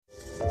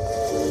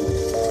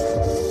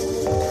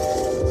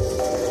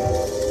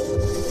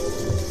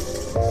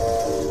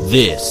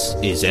This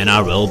is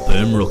NRL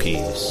Boom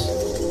Rookies.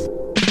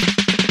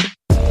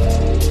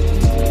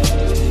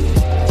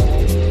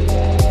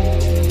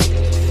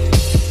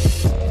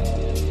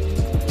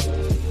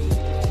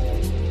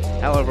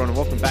 Hello everyone and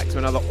welcome back to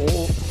another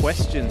All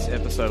Questions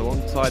episode.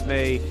 Alongside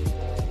me,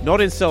 not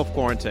in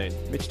self-quarantine,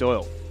 Mitch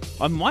Doyle.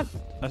 I might...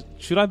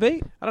 should I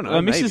be? I don't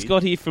know, Mitch maybe. just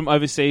got here from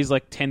overseas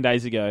like 10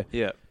 days ago.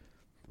 Yeah.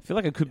 I feel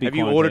like I could be Have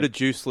you quarantined. ordered a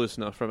juice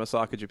loosener from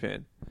Osaka,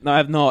 Japan? No, I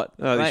have not.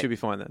 Oh, they Mate, should be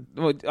fine then.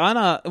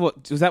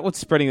 What, was that what's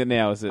spreading it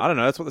now, is it? I don't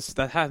know, that's what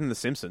that happened in The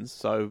Simpsons,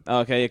 so Oh,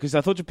 okay, yeah, because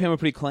I thought Japan were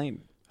pretty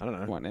clean I don't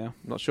know. right now.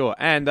 I'm not sure.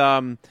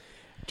 And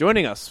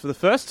joining us for the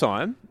first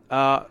time,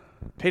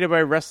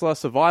 Peterborough wrestler,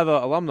 Survivor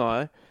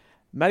alumni,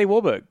 Matty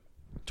Warburg.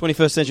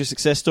 21st century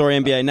success story,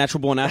 NBA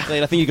natural-born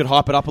athlete. I think you could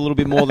hype it up a little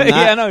bit more than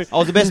that. Yeah, I know. I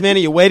was the best man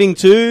at your wedding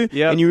too,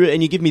 Yep. and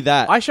you give me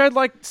that. I showed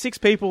like 6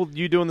 people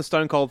you doing the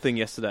Stone Cold thing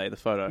yesterday, the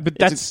photo. But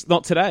that's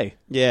not today.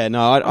 Yeah,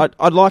 no,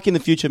 I'd like in the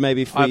future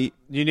maybe if we...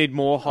 You need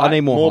more hype, I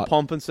need more hype.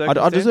 pomp and I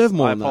circumstance. deserve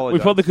more than that. apologize.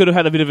 We probably could have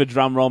had a bit of a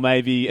drum roll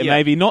maybe, and Yeah.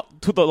 maybe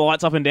not put the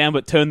lights up and down,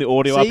 but turn the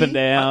audio up See? and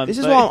down. This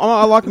is But- why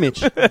I like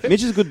Mitch.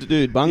 Mitch is a good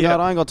dude. Bungard, Yeah.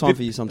 I ain't got time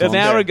for you sometimes. An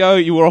hour ago,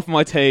 you were off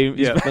my team.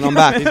 Yeah. Then I'm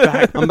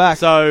back. I'm back.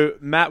 So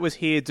Matt was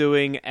here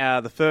doing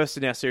the first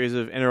in our series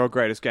of NRL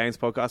Greatest Games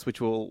podcast, which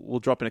we'll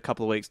drop in a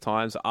couple of weeks'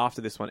 time. So after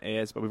this one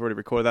airs, but we've already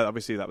recorded that.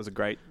 Obviously, that was a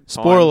great time.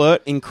 Spoiler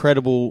alert,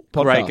 incredible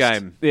podcast. Great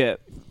game. Yeah.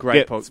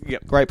 Great Yeah.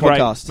 Yep. Great Great.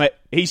 podcast. Mate,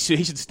 he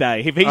should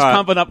stay. If he's All right.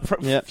 pumping up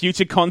Yep.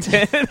 future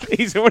content,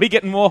 he's already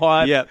getting more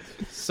hype. Yeah.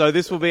 So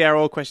this will be our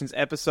All Questions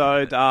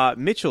episode.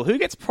 Mitchell, who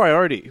gets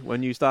priority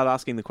when you start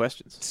asking the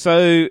questions?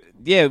 So,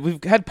 yeah,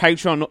 we've had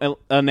Patreon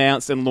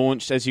announced and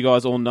launched, as you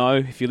guys all know,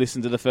 if you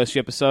listen to the first few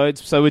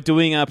episodes. So we're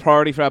doing a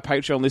priority for our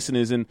Patreon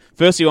listeners. And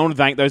firstly, I want to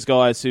thank those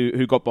guys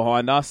who got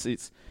behind us.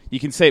 You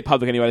can see it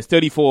public anyway. There's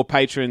 34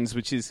 patrons,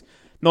 which is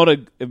not a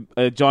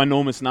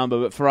ginormous number,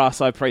 but for us,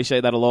 I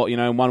appreciate that a lot. You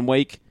know, in 1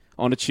 week,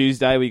 on a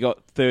Tuesday, we got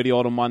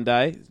 30-odd on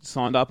Monday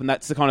signed up. And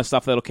that's the kind of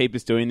stuff that'll keep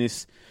us doing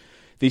this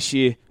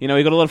year. You know,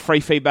 we got a lot of free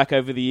feedback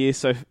over the year,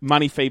 so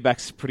money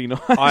feedback's pretty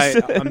nice.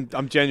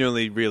 I'm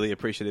genuinely really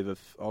appreciative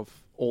of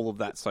all of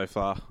that so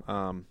far.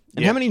 And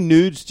how many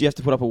nudes do you have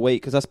to put up a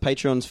week? Because that's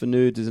Patreon's for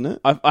nudes, isn't it?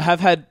 I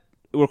have had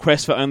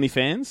requests for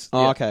OnlyFans.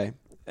 Oh, Yeah. okay.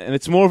 And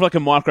it's more of like a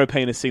micro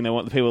penis thing they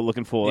want the people are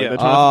looking for. Yeah. They're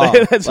trying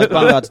to- like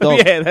Bungard's dog.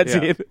 Yeah, that's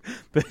Yeah. it.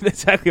 That's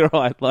exactly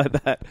right, like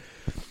that.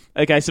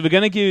 Okay, so we're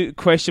going to give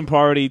question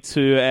priority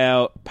to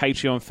our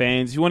Patreon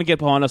fans. If you want to get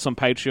behind us on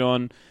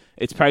Patreon,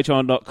 it's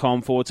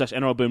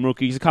patreon.com/NRL Boom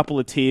Rookies. A couple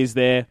of tiers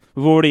there.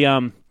 We've already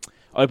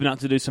opened up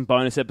to do some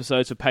bonus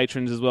episodes for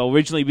patrons as well.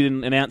 Originally, we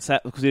didn't announce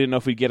that because we didn't know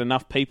if we'd get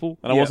enough people.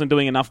 And I Yeah. wasn't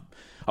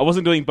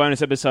doing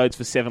bonus episodes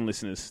for 7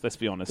 listeners, let's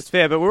be honest. It's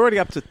fair, but we're already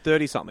up to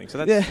 30-something. So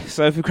that's Yeah,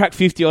 so if we crack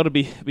 50 odd, it'd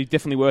be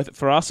definitely worth it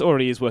for us.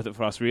 Already is worth it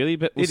for us, really.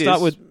 But we'll it start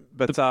is, with...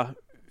 but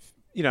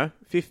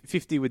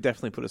 50 would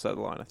definitely put us over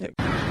the line, I think.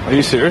 Are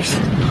you serious?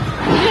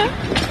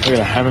 You're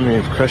gonna hammer me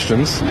with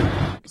questions.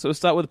 So we'll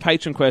start with the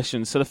patron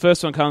questions. So the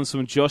first one comes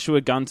from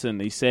Joshua Gunton.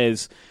 He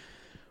says,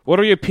 what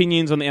are your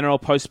opinions on the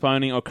NRL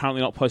postponing or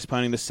currently not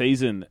postponing the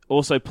season?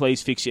 Also,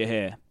 please fix your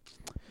hair.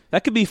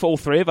 That could be for all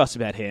three of us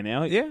about hair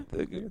now. Yeah,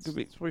 it's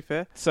pretty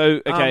fair. So,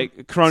 okay,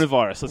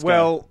 coronavirus. Let's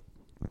go.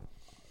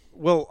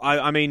 Well,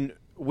 I mean,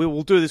 we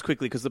will do this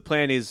quickly because the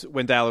plan is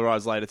when Dale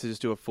arrives later to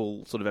just do a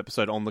full sort of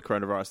episode on the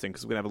coronavirus thing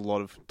because we're going to have a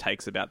lot of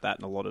takes about that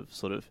and a lot of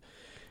sort of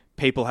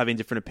people having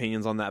different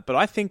opinions on that. But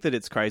I think that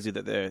it's crazy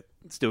that they're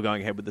still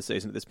going ahead with the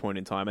season at this point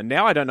in time. And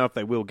now I don't know if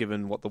they will,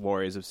 given what the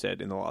Warriors have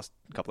said in the last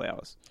couple of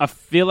hours. I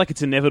feel like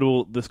it's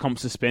inevitable this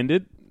comp's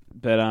suspended,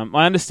 but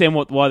I understand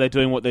why they're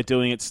doing what they're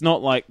doing. It's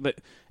not like...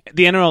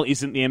 The NRL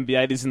isn't the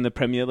NBA, it isn't the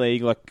Premier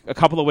League. Like, a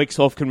couple of weeks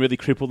off can really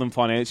cripple them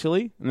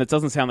financially, and it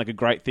doesn't sound like a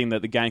great thing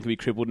that the game can be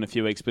crippled in a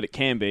few weeks, but it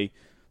can be.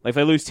 Like, if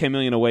they lose $10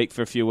 million a week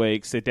for a few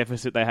weeks, their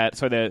deficit they had...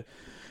 their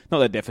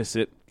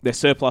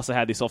surplus they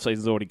had this offseason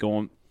is already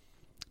gone.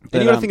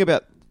 And you got to think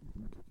about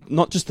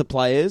not just the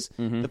players,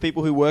 Mm-hmm. the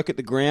people who work at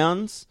the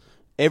grounds,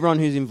 everyone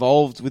who's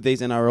involved with these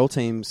NRL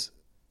teams.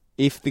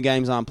 If the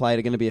games aren't played,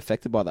 are going to be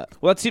affected by that.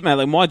 Well, that's it, mate.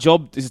 Like, my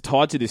job is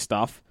tied to this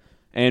stuff,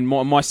 and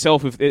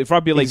myself, if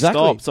rugby league Exactly.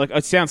 stops, like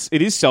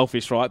it is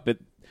selfish, right? But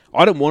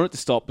I don't want it to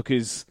stop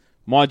because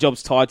my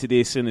job's tied to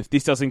this, and if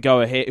this doesn't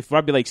go ahead, if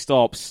rugby league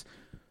stops,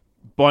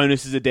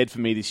 bonuses are dead for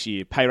me this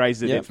year, pay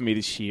raises are Yep. dead for me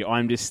this year.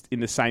 I'm just in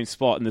the same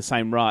spot, in the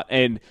same rut,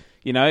 and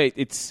you know,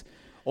 it's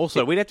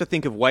Also, we'd have to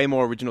think of way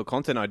more original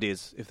content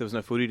ideas if there was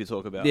no footy to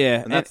talk about.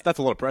 Yeah, and that's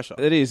a lot of pressure.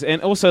 it is,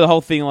 and also the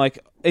whole thing, like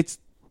it's.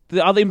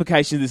 The other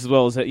implication of this as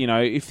well is that, you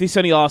know, if this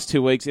only lasts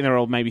 2 weeks,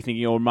 NRL may be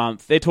thinking, or a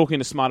month, they're talking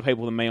to smarter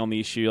people than me on the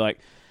issue. Like,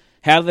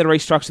 how do they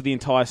restructure the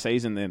entire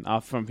season then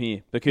from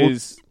here?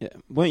 Because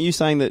Weren't you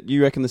saying that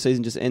you reckon the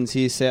season just ends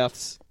here,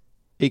 South's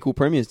equal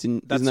premiers?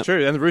 That's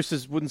true, and the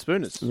Roosters wooden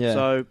spooners. Yeah.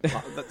 So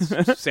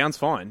that sounds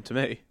fine to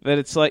me. but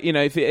it's like, you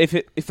know,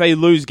 if they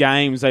lose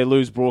games, they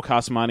lose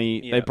broadcast money,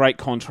 Yeah. they break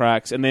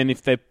contracts, and then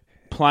if they're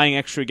playing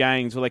extra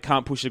games or they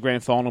can't push the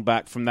grand final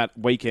back from that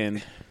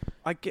weekend,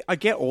 I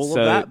get all So-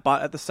 of that,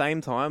 but at the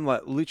same time,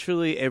 like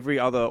literally every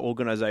other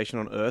organisation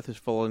on earth is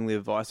following the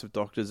advice of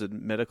doctors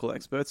and medical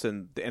experts,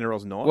 and the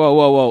NRL's not.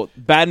 Whoa.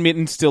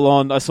 Badminton's still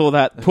on. I saw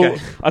that. Okay.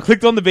 I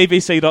clicked on the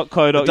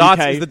bbc.co.uk.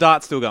 Is the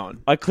dart still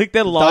going? I clicked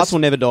their live... Darts will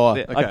never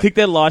die. I clicked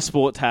their live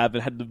sport tab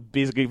and had the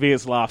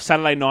biggest laugh.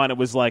 Saturday night it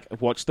was like,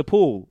 watch the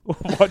pool.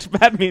 Watch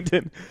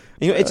badminton.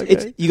 You know,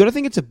 it's you got to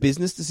think it's a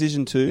business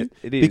decision too.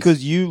 It is. Because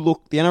the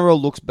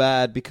NRL looks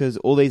bad because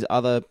all these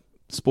other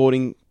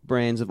sporting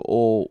brands have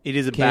all It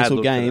is a bad cancelled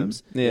look for them.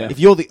 games. Yeah. If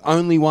you're the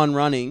only one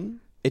running,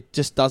 it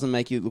just doesn't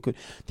make you look good.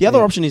 The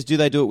other option is, do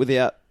they do it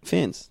without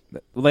fans?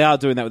 Well, they are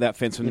doing that without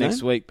fans from You know?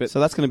 next week. But So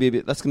that's going to be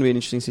an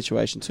interesting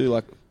situation too.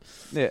 Like,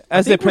 yeah,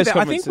 as their press I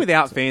conference... think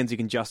without fans, you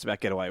can just about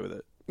get away with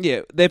it.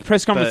 Yeah, their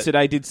press conference But-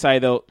 today did say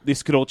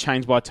this could all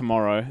change by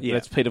tomorrow. Yeah.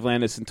 That's Peter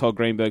Vlandis and Todd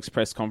Greenberg's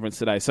press conference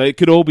today. So it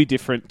could all be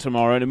different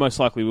tomorrow, and it most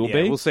likely will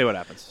Yeah, be. we'll see what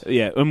happens.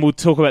 Yeah, and we'll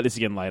talk about this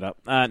again later.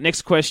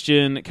 Next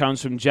question comes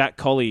from Jack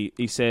Colley.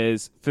 He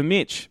says, for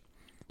Mitch,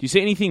 do you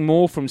see anything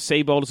more from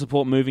Seabold to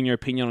support moving your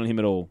opinion on him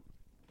at all?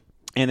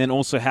 And then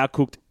also, how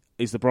cooked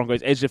is the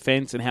Broncos' edge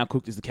defense, and how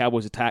cooked is the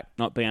Cowboys' attack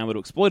not being able to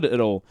exploit it at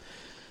all?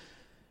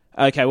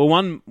 Okay, well,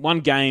 one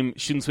game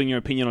shouldn't swing your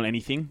opinion on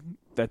anything.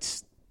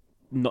 That's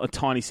not a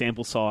tiny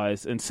sample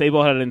size. And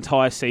Seabold had an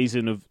entire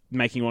season of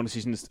making wrong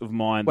decisions of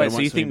mine. Wait, so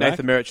you think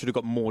Nathan Merritt should have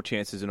got more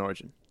chances in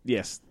Origin?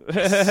 Yes.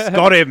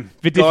 Got him.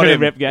 Bit Got different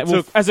him. rep game. It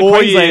Well, took as a 4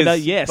 Queenslander,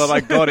 years, yes. but I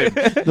got him.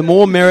 the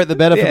more merit, the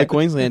better for Yeah. the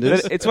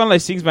Queenslanders. It's one of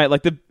those things, mate.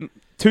 Like the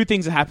two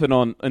things that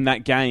happened in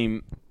that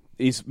game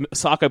is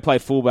Sarko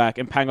played fullback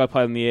and Pangai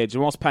played on the edge.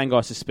 And whilst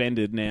Pangai's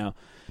suspended now,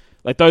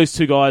 like those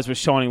two guys were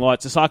shining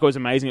lights. Sarko was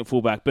amazing at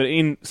fullback, but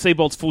in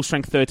Seabold's full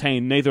strength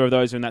 13, neither of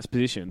those are in that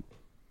position.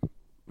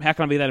 How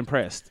can I be that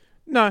impressed?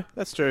 No,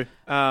 that's true.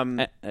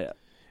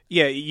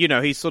 Yeah, you know,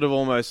 he's sort of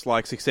almost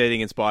like succeeding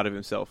in spite of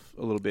himself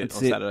a little bit on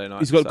Saturday night.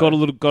 He's got a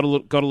lot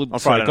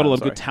of Friday night,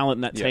 good talent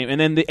in that Yeah. team.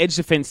 And then the edge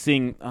defense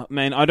thing,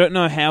 man, I don't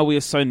know how we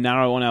are so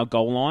narrow on our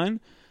goal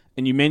line.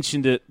 And you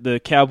mentioned that the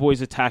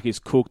Cowboys' attack is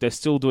cooked. They're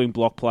still doing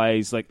block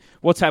plays. Like,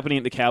 what's happening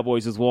at the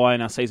Cowboys is why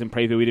in our season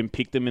preview we didn't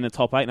pick them in the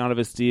top 8. None of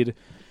us did.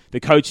 The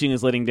coaching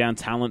is letting down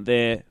talent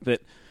there.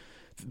 But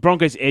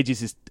Broncos'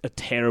 edges is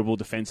terrible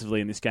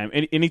defensively in this game.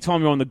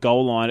 Anytime you're on the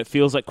goal line, it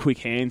feels like quick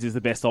hands is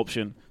the best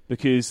option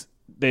because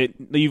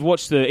you've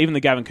watched even the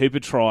Gavin Cooper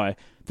try.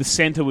 The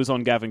centre was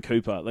on Gavin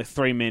Cooper, like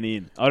 3 men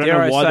in. I don't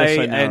know why they're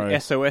so narrow. An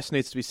SOS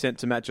needs to be sent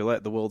to Matt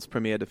Gillette, the world's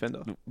premier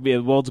defender. Yeah,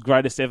 the world's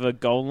greatest ever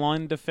goal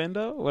line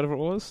defender, whatever it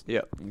was.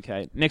 Yeah.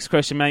 Okay, next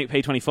question, mate.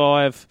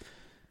 P25.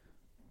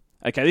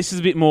 Okay, this is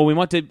a bit more. We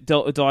might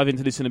dive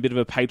into this in a bit of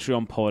a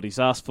Patreon pod. He's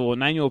asked for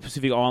name your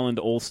Pacific Island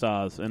All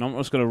Stars, and I'm not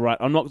just going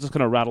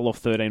to rattle off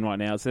 13 right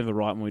now. It's never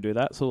right when we do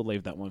that, so we'll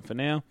leave that one for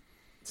now.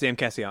 Sam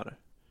Cassiano.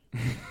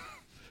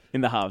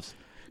 In the halves,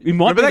 he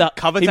might Remember be that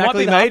the, cover he might tackle be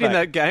he the made in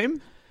halfback. that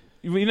game?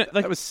 You know,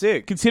 like, That was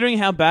sick. considering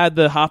how bad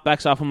the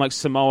halfbacks are from like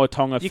Samoa,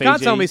 Tonga, You Fiji.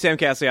 can't tell me Sam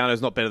Cassiano is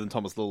not better than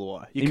Thomas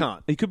Luluai. You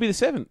can't. He could be the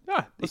 7.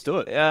 Ah, let's do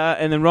it.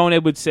 And then Rowan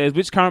Edwards says,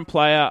 which current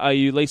player are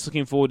you least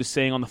looking forward to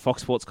seeing on the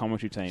Fox Sports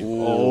commentary team?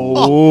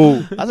 Oh,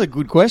 that's a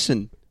good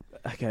question.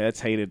 Okay,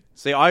 that's heated.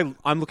 See, I'm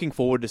looking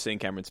forward to seeing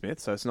Cameron Smith,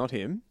 so it's not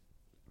him.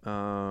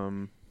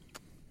 I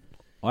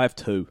have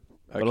 2.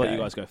 But I'll let you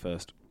guys go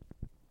first.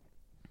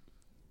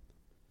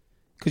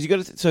 Because you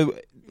got to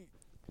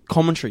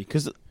commentary.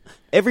 Because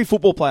every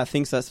football player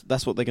thinks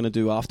that's what they're going to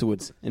do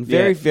afterwards, and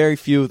very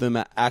few of them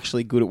are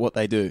actually good at what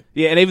they do.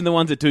 Yeah, and even the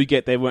ones that do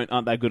get there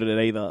aren't that good at it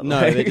either. No,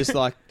 they're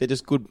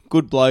just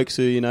good blokes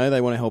who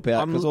they want to help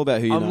out. It's all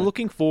about who you know. I'm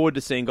looking forward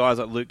to seeing guys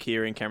like Luke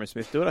Keary and Cameron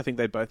Smith do it. I think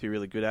they'd both be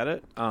really good at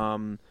it.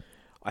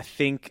 I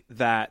think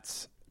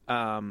that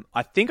I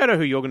know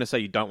who you're going to say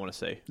you don't want to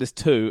see. There's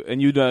 2,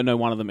 and you don't know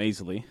one of them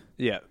easily.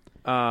 Yeah.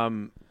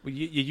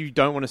 You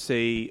don't want to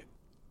see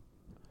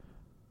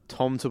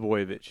Tom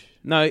Trbojevic.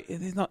 No,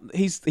 he's not.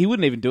 He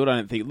wouldn't even do it. I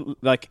don't think.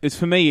 Like,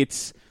 for me,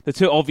 it's the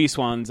 2 obvious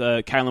ones: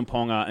 Kalen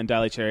Ponga and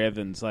Daly Cherry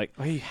Evans. Like,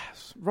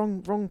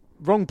 Wrong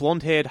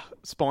blonde-haired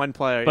spine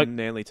player Like, in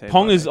the early team.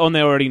 Ponga's on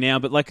there already now,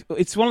 but like,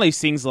 it's one of these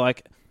things.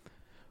 Like,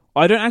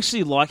 I don't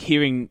actually like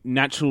hearing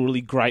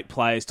naturally great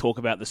players talk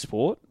about the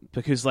sport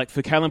because, like,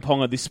 for Kalen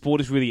Ponga, this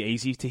sport is really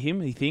easy to him.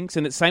 He thinks,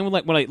 and it's same with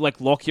like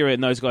Lockyer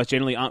and those guys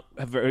generally don't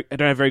have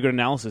very good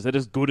analysis. They're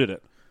just good at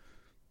it.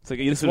 It's like,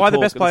 It's why the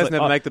best players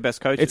never make the best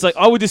coaches. It's like,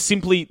 I would just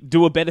simply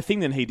do a better thing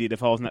than he did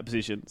if I was in that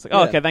position. It's like, oh,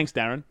 Yeah. okay, thanks,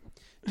 Darren.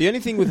 The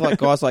only thing with like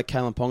guys like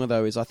Kalen Ponga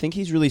though is I think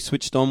he's really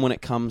switched on when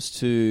it comes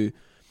to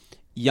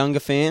younger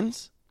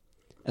fans,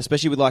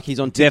 especially with like he's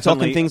on TikTok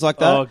Definitely. and things like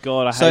that. Oh,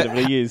 God, I hate it,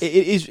 but he is.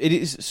 It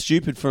is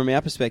stupid from our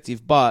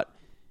perspective, but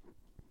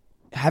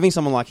having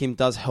someone like him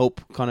does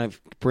help kind of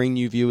bring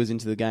new viewers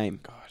into the game.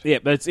 Yeah,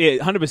 but it's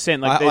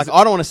 100%. Like,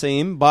 I don't want to see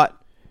him, but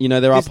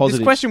there are this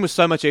positives. question was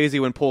so much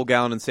easier when Paul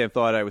Gallen and Sam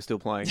Thaiday were still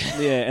playing.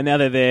 yeah, and now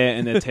they're there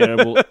and they're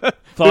terrible. Who could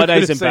Thaiday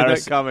have is seen that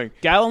embarrassing. coming?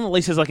 Gallon at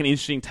least has like an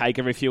interesting take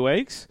every few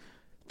weeks.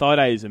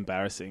 Thaiday is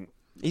embarrassing.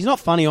 He's not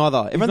funny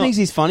either. Everyone not- thinks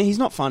he's funny. He's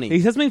not funny. He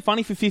has been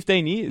funny for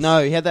 15 years.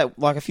 No, he had that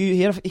like a few.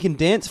 He can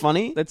dance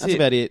funny. That's it.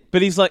 about it.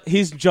 But he's like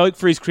his joke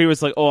for his career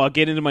was like, I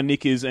get into my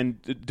knickers and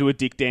do a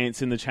dick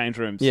dance in the change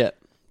rooms. Yeah,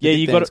 Yeah, The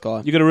you dick got dance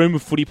guy. you got a room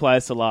of footy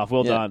players to laugh.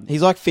 Well Yeah. done.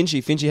 He's like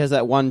Finchy. Finchy has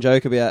that one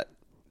joke about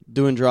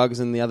doing drugs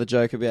and the other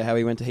joke about how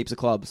he went to heaps of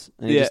clubs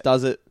and he Yeah. just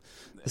does it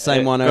the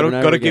same one over and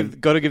over again.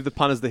 Got to give the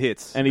punters the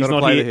hits. And he's Gotta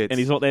not play here. the hits. And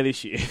he's not there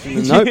this year.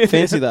 Nope,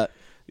 fancy that.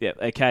 Yeah.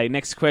 Okay.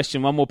 Next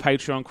question. One more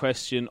Patreon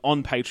question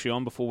on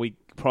Patreon before we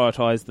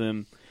prioritise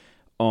them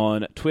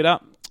on Twitter.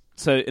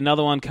 So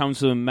another one comes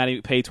from Matty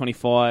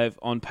P25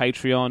 on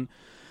Patreon.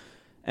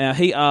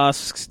 He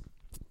asks,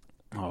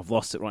 I've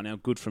lost it right now.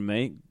 Good from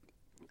me.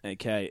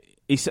 Okay.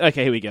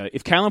 Okay, here we go.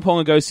 If Kalen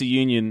Ponga goes to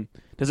Union,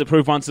 does it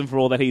prove once and for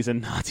all that he's a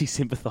Nazi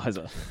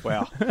sympathiser?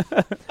 Wow.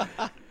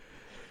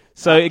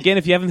 So again,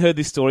 if you haven't heard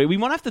this story, we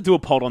might have to do a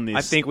pod on this.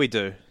 I think we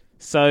do.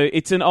 So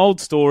it's an old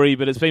story,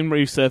 but it's been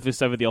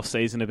resurfaced over the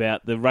off-season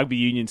about the rugby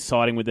union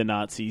siding with the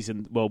Nazis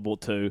in World War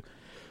II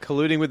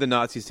Colluding with the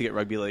Nazis to get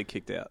rugby league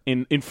kicked out.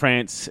 in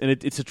France. And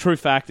it's a true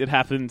fact. It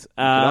happened.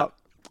 up.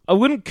 I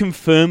wouldn't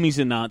confirm he's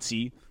a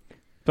Nazi,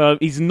 but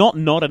he's not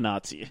a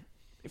Nazi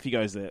if he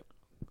goes there.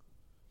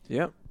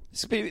 Yep.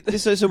 So we're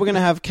going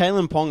to have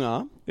Kalen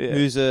Ponga, Yeah.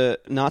 who's a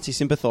Nazi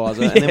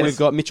sympathiser, and then Yes. we've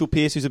got Mitchell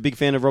Pearce, who's a big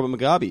fan of Robert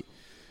Mugabe.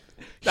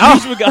 Huge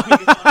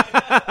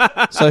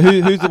Mugabe. So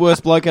who's the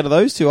worst bloke out of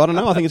those two? I don't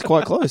know. I think it's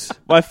quite close.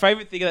 My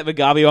favourite thing of that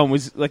Mugabe one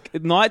was like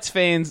Knights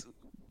fans,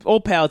 all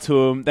power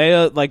to them. They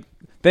are like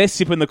they're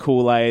sipping the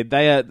Kool-Aid.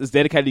 They are as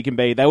dedicated you can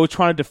be. They were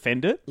trying to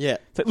defend it. Yeah.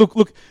 It's like,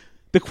 look,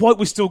 the quote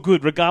was still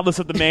good regardless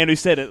of the man who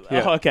said it.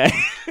 Yeah. Oh, okay.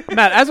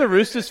 Matt, as a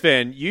Roosters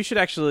fan, you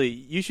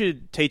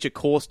should teach a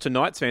course to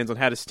Knights fans on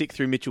how to stick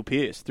through Mitchell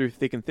Pearce through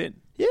thick and thin.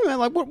 Yeah, man.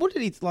 Like, what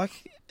did he like?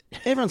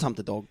 Everyone's humped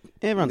a dog.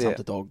 Everyone's humped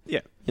a dog. Yeah.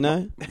 You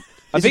know. think-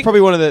 This is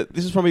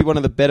probably one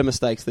of the better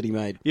mistakes that he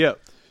made. Yeah.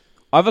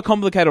 I have a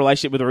complicated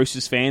relationship with the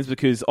Roosters fans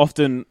because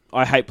often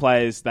I hate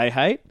players they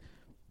hate.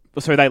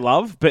 Sorry, they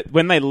love, but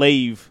when they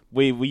leave,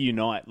 we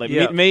unite. Like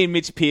Yeah. me and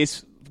Mitch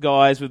Pearce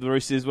guys with the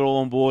Roosters, we're all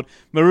on board.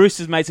 My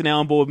Roosters mates are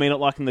now on board with me not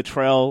liking the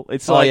Latrell.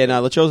 It's Oh like, yeah,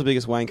 no, Latrell's the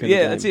biggest wanker. In the yeah,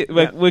 game. that's it.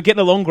 We're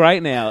getting along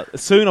great now.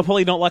 Soon I'll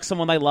probably not like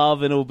someone they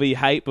love and it'll be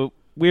hate, but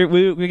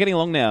we're getting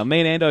along now. Me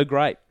and Ando,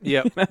 great.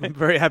 Yeah. I'm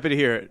very happy to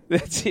hear it.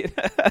 That's it.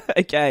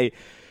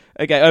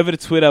 Okay, over to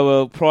Twitter.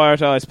 We'll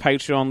prioritise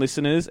Patreon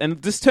listeners.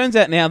 And this turns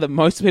out now that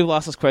most of the people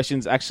ask us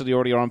questions actually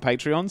already are on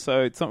Patreon,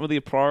 so it's not really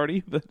a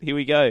priority, but here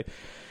we go.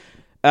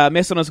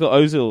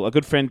 Ozil, a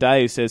good friend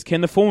Dave, says,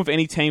 can the form of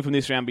any team from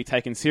this round be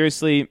taken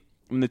seriously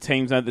when the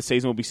teams know that the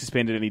season will be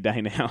suspended any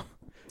day now?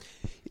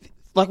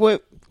 Like we're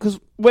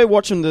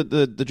watching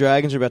the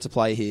Dragons are about to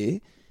play here.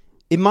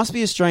 It must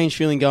be a strange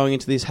feeling going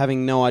into this,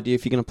 having no idea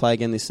if you're going to play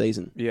again this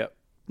season. Yeah.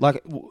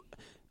 Like,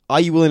 are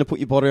you willing to put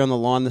your body on the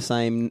line the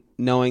same,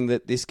 knowing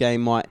that this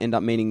game might end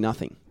up meaning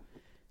nothing?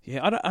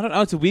 Yeah, I don't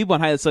know. It's a weird one.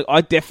 Hey, it's like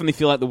I definitely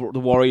feel like the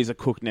Warriors are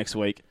cooked next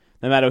week.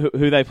 No matter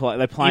who they play,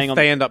 they're playing If on.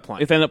 they end up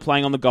playing. If they end up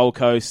playing on the Gold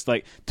Coast,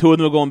 like 2 of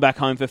them are going back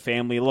home for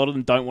family. A lot of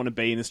them don't want to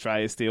be in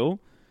Australia still.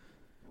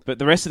 But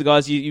the rest of the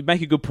guys, you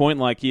make a good point.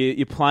 Like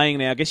you're playing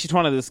now. I guess you're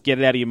trying to just get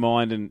it out of your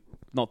mind and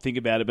not think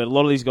about it. But a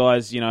lot of these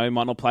guys, might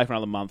not play for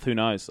another month. Who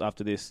knows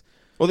after this?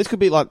 Well, this could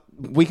be like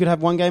we could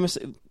have one game.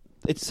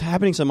 It's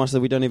happening so much that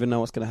we don't even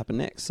know what's going to happen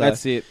next. So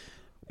That's it.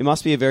 It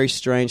must be a very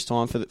strange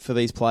time for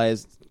these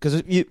players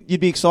because you'd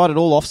be excited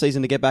all off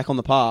season to get back on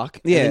the park.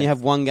 Yeah. And then you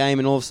have one game,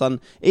 and all of a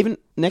sudden, even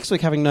next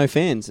week having no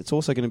fans, it's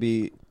also going to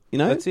be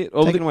That's it.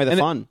 taking away the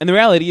fun. And the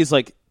reality is,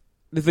 like,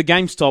 if the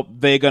game stopped,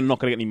 they're not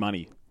going to get any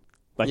money.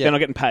 Like, Yeah. they're not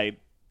getting paid.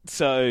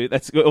 So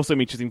that's also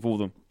interesting for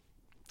them.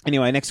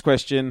 Anyway, next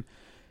question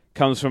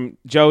comes from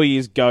Joey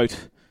is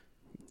GOAT.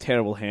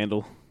 Terrible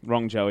handle.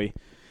 Wrong Joey.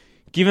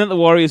 Given that the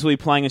Warriors will be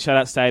playing in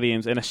shutout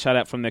stadiums and a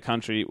shutout from their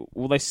country,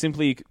 were they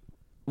simply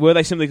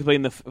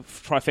completing the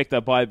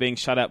trifecta by being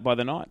shut out by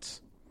the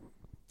Knights?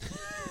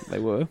 They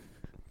were.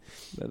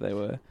 They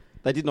were.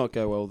 They did not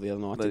go well the other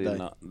night, did they?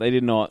 Not. They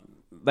did not.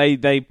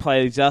 They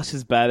played just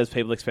as bad as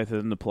people expected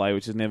them to play,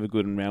 which is never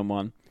good in round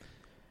one.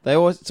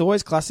 It's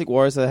always classic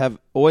Warriors. They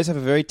always have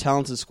a very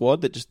talented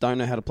squad that just don't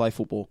know how to play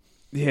football.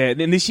 Yeah,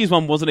 and this year's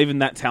one wasn't even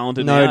that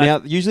talented. No,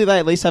 now usually they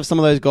at least have some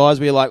of those guys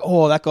where you're like,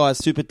 oh, that guy's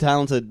super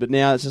talented, but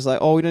now it's just like,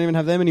 oh, we don't even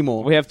have them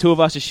anymore. we have 2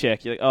 of us to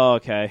check. You're like, oh,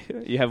 okay.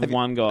 You have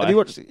one guy. Have you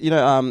watched,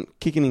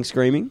 Kicking and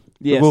Screaming?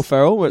 Yes. With Will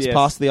Ferrell, where it's Yes.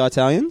 past the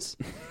Italians?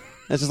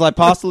 It's just like,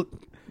 pass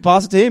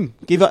it to him.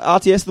 Give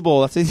RTS the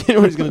ball. That's the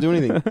only way he's going to do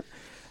anything.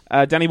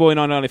 Danny Boy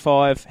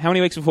 995. How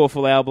many weeks before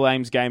Folau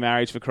blames gay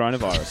marriage for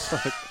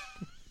coronavirus?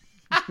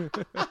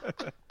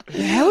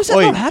 How has that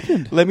Oi, not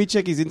happened? Let me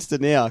check his Insta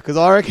now, because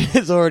I reckon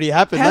it's already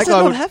happened. How's that guy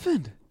not would...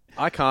 happened?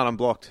 I can't. I'm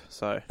blocked.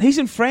 So He's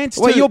in France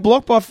Wait, too. you're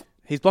blocked by...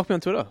 he's blocked me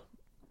on Twitter.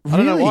 I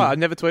don't know Really? why. I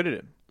never tweeted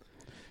him.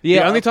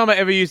 yeah, The only time I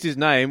ever used his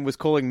name was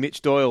calling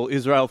Mitch Doyle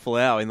Israel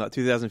Folau in like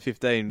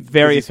 2015.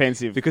 very because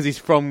offensive. because he's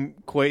from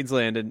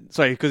Queensland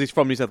because he's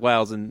from New South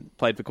Wales and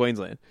played for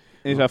Queensland.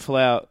 If I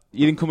Folau,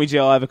 you didn't call me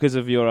GI because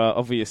of your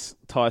obvious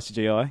ties to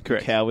GI.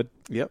 Correct. Coward.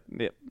 Yep.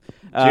 Yep.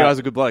 G.I.'s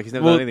a good bloke. He's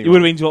never Well, done anything you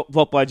would wrong. have been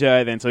blocked by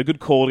Joe then, so a good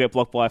call to get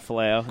blocked by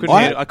Folau.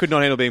 I could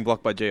not handle being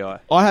blocked by G.I.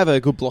 I have a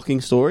good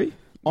blocking story.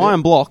 I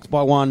am blocked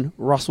by one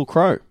Russell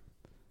Crowe.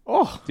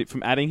 Oh, Is it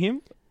from adding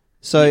him?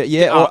 So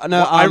yeah,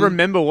 I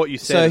remember what you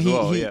said So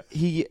as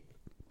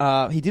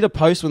well. he did a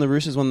post when the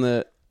Roosters won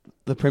the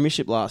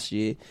premiership last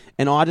year,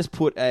 and I just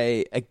put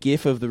a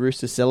gif of the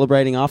Roosters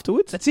celebrating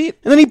afterwards. That's it.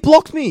 And then he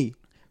blocked me.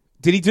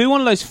 Did he do one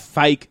of those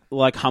fake,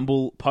 like,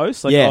 humble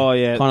posts? Like, Yeah, oh,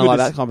 yeah. kinda good like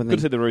to- that kind of Good thing.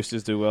 to see the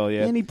Roosters do well,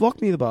 yeah. And he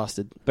blocked me, the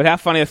bastard. But how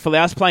funny,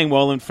 Folau's playing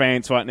well in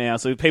France right now,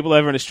 so people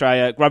over in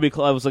Australia, rugby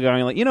clubs are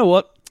going like, you know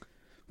what?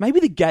 Maybe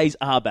the gays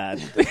are bad.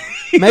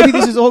 Maybe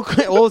this is all of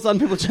a sudden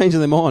people changing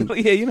their mind.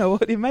 Yeah, you know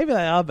what? Maybe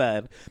they are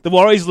bad. The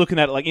Warriors looking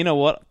at it like, you know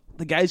what?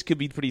 The gays could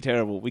be pretty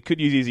terrible. We could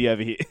use Izzy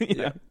over here. You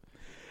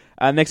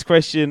know? Next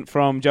question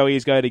from Joey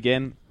Isgoat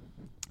again.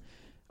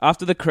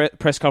 After the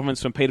press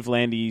conference from Peter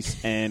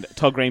V'landys and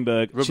Todd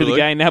Greenberg, should the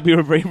game now be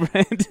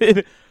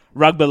rebranded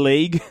Rugby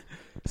League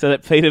so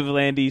that Peter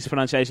V'landys'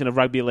 pronunciation of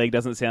rugby league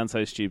doesn't sound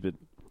so stupid?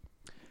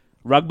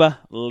 Rugby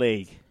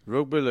League.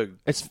 Rugby league.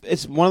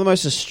 It's one of the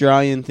most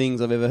Australian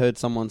things I've ever heard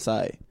someone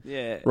say.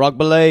 Yeah.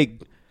 Rugby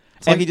league.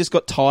 It's like he just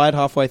got tired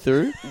halfway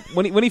through.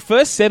 When he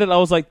first said it, I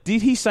was like,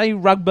 did he say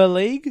Rugby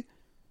League?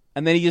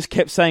 And then he just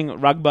kept saying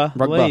Rugby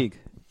League.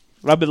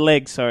 Rugby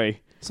League,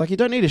 sorry. It's like you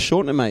don't need to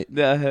shorten it, mate.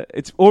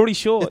 It's already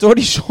short. It's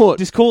already short.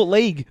 Just call it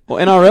league. Or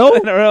NRL?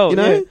 NRL, you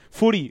know? yeah.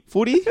 Footy.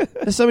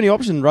 There's so many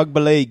options.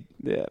 Rugby league.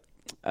 Yeah.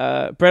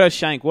 Brett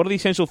O'Shank, what are the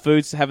essential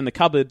foods to have in the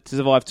cupboard to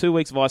survive 2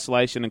 weeks of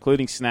isolation,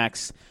 including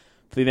snacks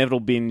for the inevitable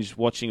binge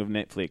watching of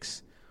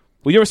Netflix?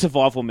 Well, you're a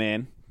survival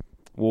man,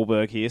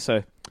 Wahlberg here,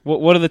 so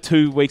what are the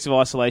 2 weeks of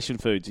isolation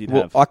foods you'd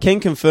have? I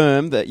can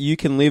confirm that you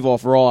can live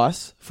off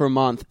rice for a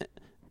month,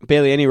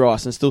 barely any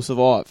rice, and still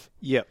survive.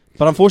 Yep.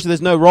 But unfortunately,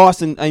 there's no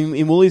rice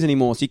in Woolies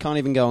anymore, so you can't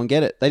even go and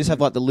get it. They just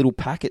have like the little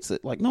packets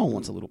that, like, no one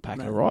wants a little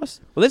packet of rice.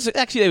 Well, that's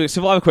actually a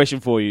survivor question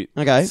for you.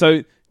 Okay.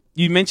 So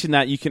you mentioned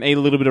that you can eat a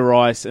little bit of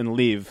rice and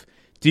live.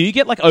 Do you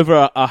get like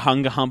over a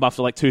hunger hump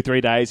after like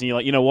 2-3 days and you're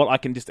like, you know what, I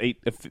can just eat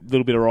a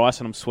little bit of rice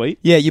and I'm sweet?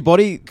 Yeah, your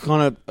body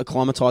kind of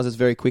acclimatizes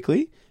very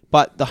quickly,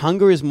 but the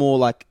hunger is more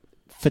like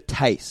for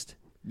taste.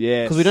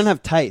 Yeah. Because we don't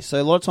have taste.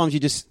 So a lot of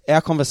times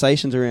our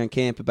conversations around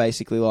camp are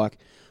basically like,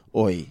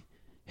 oi,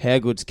 how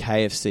good's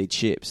KFC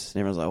chips?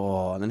 And everyone's like,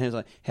 oh. And then he's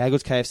like, how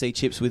good's KFC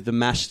chips with the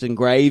mashed and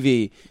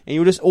gravy?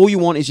 And all you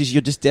want is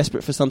you're just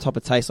desperate for some type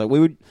of taste. Like we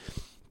would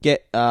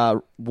get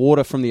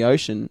water from the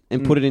ocean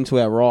and put it into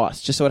our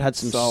rice just so it had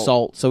some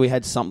salt so we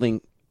had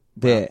something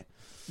there. Wow.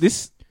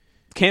 This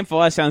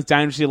campfire sounds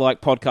dangerously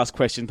like podcast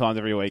question times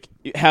every week.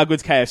 How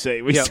good's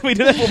KFC? We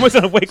do that almost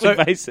on a weekly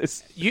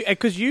basis.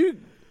 Because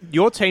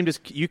your team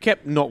you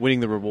kept not winning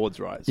the rewards,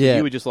 right? So Yeah.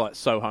 you were just like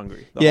so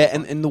hungry. Yeah,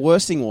 and the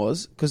worst thing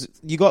was, because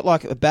you got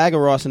like a bag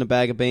of rice and a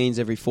bag of beans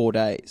every 4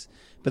 days.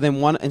 But then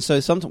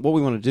sometimes what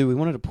we wanted to do, we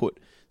wanted to put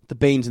the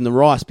beans in the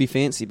rice, be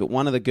fancy, but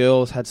one of the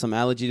girls had some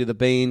allergy to the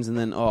beans, and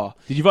then,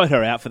 Did you vote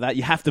her out for that?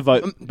 You have to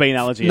vote bean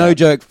allergy no out.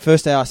 joke,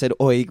 first day I said,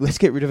 oi, let's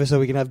get rid of her so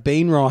we can have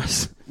bean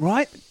rice.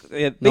 Right?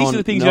 Yeah, these are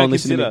the things you don't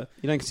consider.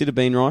 You don't consider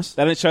bean rice?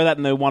 They don't show that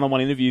in the one-on-one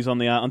interviews on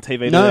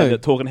TV. No. The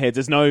talking heads.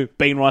 There's no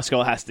bean rice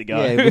girl has to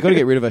go. Yeah, we've got to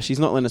get rid of her. She's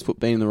not letting us put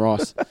bean in the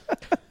rice.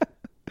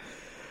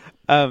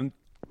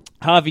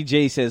 Harvey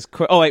G says,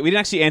 oh wait, we didn't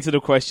actually answer the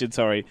question,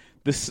 sorry.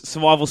 The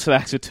survival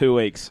snacks for 2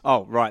 weeks.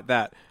 Oh, right,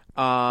 that.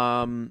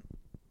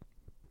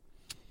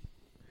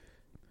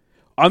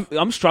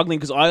 I'm struggling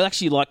because I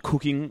actually like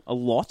cooking a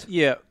lot.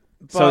 Yeah.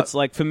 So it's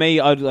like, for me,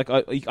 I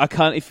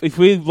can't, if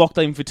we're locked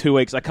in for 2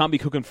 weeks, I can't be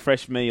cooking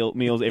fresh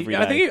meals every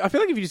day. I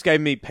feel like if you just gave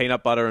me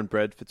peanut butter and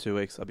bread for 2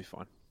 weeks, I'd be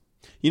fine.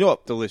 You know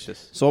what?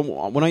 Delicious. So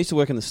when I used to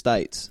work in the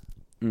States,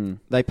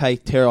 they pay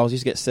I used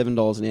to get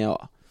 $7 an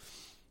hour.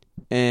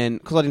 And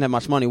because I didn't have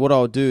much money, what I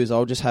would do is I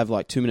would just have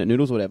like 2-minute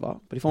noodles or whatever.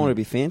 But if I wanted to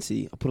be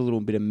fancy, I put a little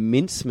bit of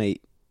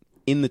mincemeat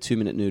in the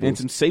 2-minute noodles. And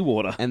some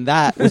seawater. And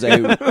that was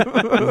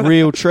a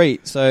real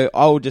treat. So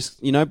I would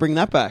just, bring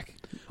that back.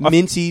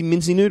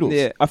 Mincy noodles.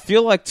 Yeah, I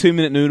feel like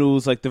 2-minute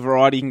noodles, like the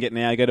variety you can get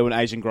now, go to an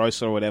Asian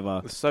grocer or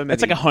whatever. So many.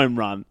 It's like a home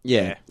run.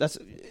 Yeah. That's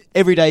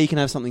every day you can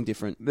have something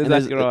different.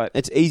 That's right.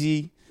 It's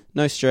easy,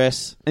 no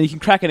stress. And you can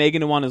crack an egg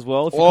into one as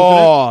well. If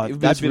Oh,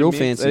 that's real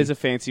fancy. That is a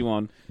fancy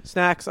one.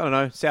 Snacks, I don't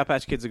know. Sour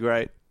Patch Kids are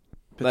great.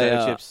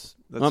 Potato chips.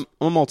 I'm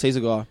a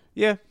Malteser guy.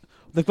 Yeah.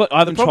 They've got, I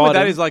haven't The problem with tried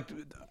that them. is like,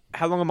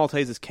 how long are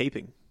Maltesers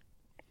keeping?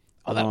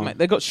 Mate,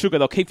 they've got sugar.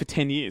 They'll keep for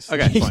 10 years.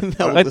 Okay, fine.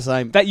 They'll look the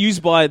same. That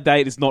use by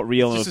date is not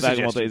real. It's just a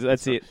suggestion.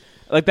 That's it.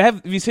 Like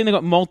have you seen they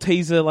got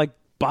Malteser like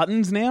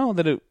buttons now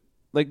that are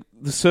like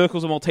the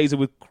circles of Malteser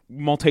with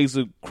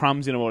Malteser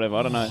crumbs in or whatever.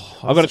 I don't know.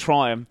 I've got to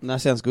try them. That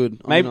sounds good.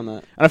 I'm Maybe in on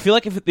that. And I feel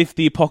like if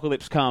the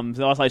apocalypse comes,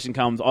 the isolation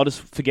comes, I'll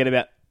just forget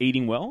about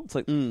eating well. It's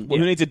like, who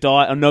needs a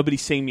diet and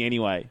nobody's seeing me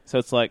anyway? So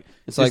it's like...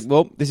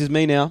 well, this is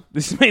me now.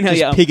 This is me now,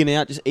 just pigging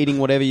out, just eating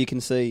whatever you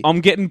can see.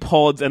 I'm getting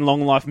pods and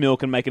long life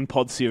milk and making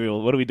pod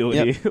cereal. What are we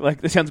doing here?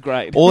 Like, this sounds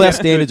great. All our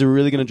standards are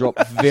really going to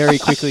drop very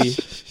quickly.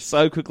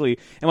 So quickly.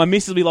 And my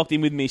missus will be locked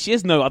in with me. She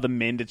has no other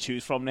men to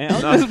choose from now.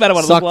 It doesn't matter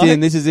what I Sucked look like. in,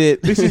 this is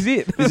it. This is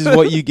it. This is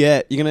what you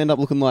get. You're going to end up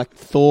looking like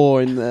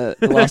Thor in the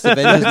last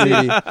Avengers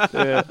movie.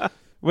 Yeah.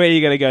 Where are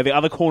you going to go? The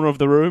other corner of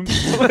the room?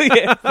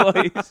 Yeah,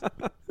 please.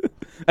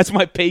 That's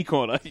my P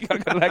corner. You got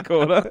to go to that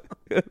corner.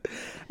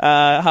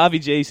 Harvey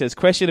G says,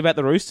 question about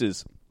the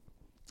Roosters.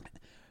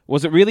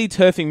 Was it really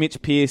turfing Mitch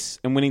Pearce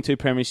and winning 2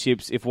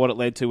 premierships if what it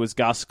led to was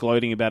Gus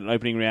gloating about an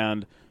opening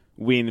round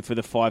win for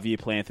the 5-year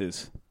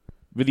Panthers?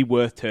 Really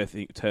worth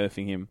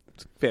turfing him.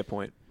 Fair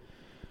point.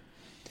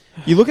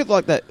 You look at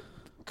like that,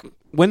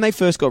 when they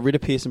first got rid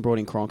of Pearce and brought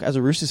in Cronk, as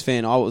a Roosters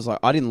fan, I was like,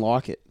 I didn't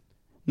like it.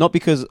 Not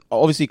because,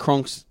 obviously,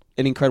 Cronk's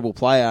an incredible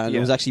player and it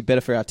was actually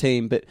better for our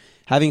team, but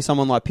having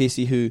someone like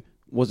Pearcey who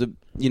was a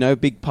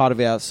big part of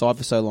our side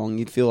for so long,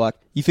 you'd feel like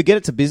you forget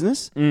it's a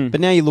business, but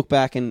now you look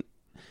back and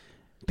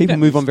people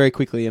move on very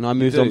quickly, and I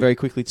moved on very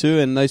quickly too.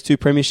 And those 2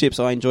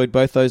 premierships, I enjoyed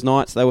both those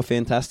nights. They were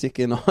fantastic,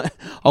 and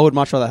I would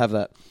much rather have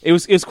that. It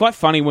was quite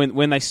funny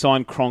when they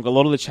signed Cronk. A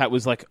lot of the chat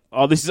was like,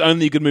 "Oh, this is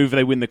only a good move if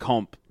they win the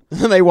comp."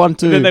 They won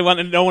too. And then they won,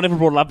 and no one ever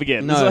brought it up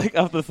again. No. It's like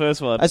after the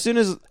first one. As soon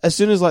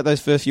as like those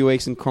first few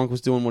weeks and Cronk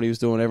was doing what he was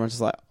doing, everyone's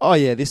just like, "Oh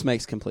yeah, this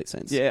makes complete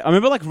sense." Yeah, I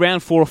remember like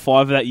round 4 or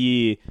 5 of that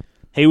year,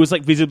 he was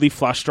like visibly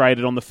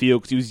frustrated on the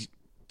field because he was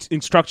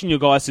instructing your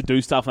guys to do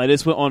stuff, and they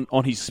just went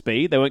on his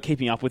speed. They weren't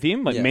keeping up with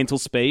him, like mental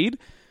speed.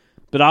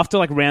 But after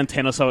like round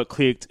 10 or so, it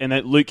clicked, and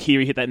then Luke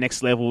Keary hit that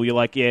next level. You're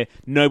like, yeah,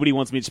 nobody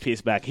wants Mitch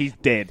Pearce back. He's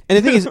dead. And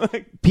the thing is,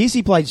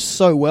 Pearcey played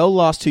so well the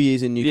last 2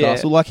 years in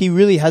Newcastle. Like, he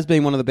really has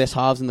been one of the best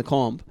halves in the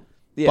comp.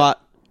 Yeah.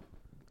 But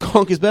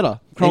Cronk is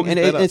better.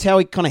 It's how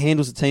he kind of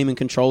handles the team and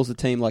controls the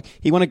team. Like,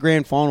 he won a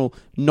grand final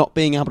not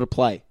being able to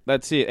play.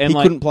 That's it. And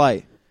he couldn't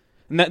play.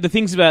 And the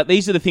things about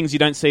these are the things you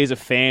don't see as a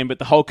fan, but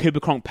the whole Cooper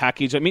Cronk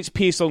package. Like Mitch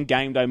Pearce on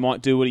game day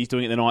might do what he's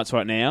doing at the Knights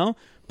right now,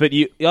 but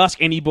you ask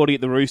anybody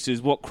at the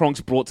Roosters what Cronk's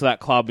brought to that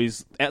club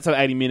is outside of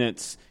 80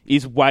 minutes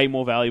is way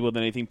more valuable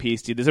than anything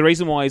Pearce did. There's a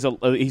reason why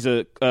he's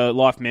a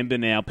life member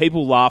now.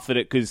 People laugh at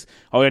it because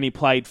I only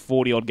played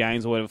 40 odd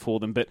games or whatever for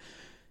them, but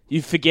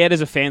you forget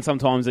as a fan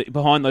sometimes that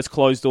behind those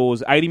closed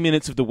doors, 80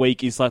 minutes of the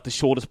week is like the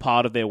shortest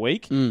part of their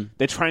week.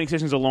 Their training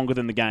sessions are longer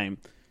than the game.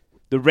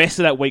 The rest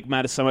of that week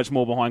matters so much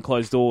more behind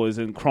closed doors,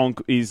 and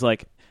Cronk is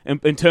like,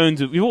 in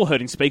terms of, you've all heard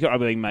him speak at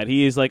rugby league, mate,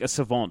 he is like a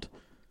savant.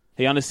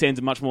 He understands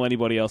it much more than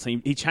anybody else.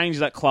 He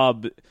changed that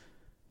club,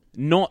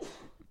 not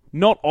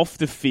off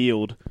the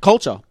field.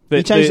 Culture.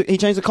 But he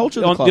changed the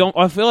culture of the club.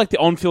 I feel like the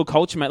on-field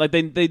culture, mate, like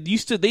they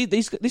used to,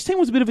 this team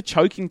was a bit of a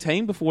choking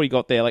team before he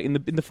got there, like in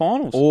the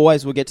finals.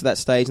 Always will get to that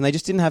stage, and they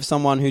just didn't have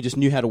someone who just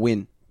knew how to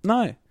win.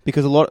 No.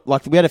 Because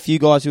we had a few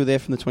guys who were there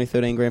from the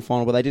 2013 grand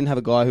final, but they didn't have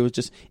a guy who was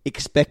just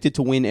expected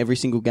to win every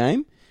single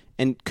game.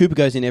 And Cooper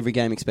goes in every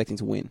game expecting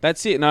to win.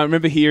 That's it. And I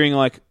remember hearing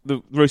like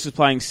the Roosters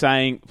players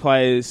saying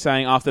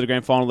after the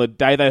grand final, the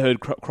day they heard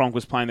Cronk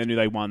was playing, they knew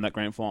they won that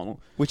grand final.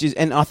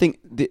 And I think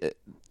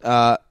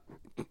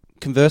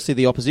conversely,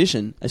 the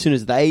opposition, as soon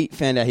as they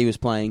found out he was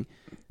playing,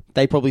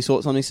 they probably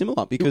thought something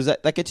similar because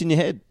that gets in your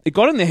head. It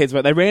got in their heads,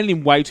 but they ran at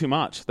him way too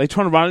much. They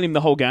tried to run at him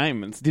the whole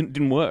game and it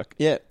didn't work.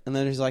 Yeah, and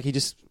then he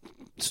just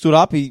stood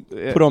up, he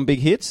put on big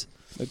hits.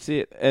 That's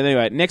it.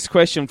 Anyway, next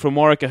question from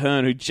Warwick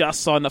Ahern, who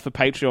just signed up for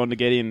Patreon to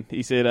get in.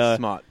 He said,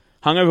 Smart.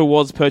 Hungover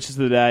was purchase of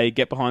the day.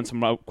 Get behind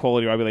some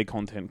quality rugby league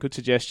content. Good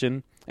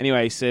suggestion.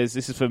 Anyway, he says,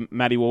 this is for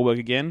Matty Wahlberg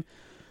again.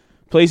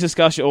 Please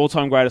discuss your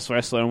all-time greatest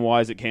wrestler and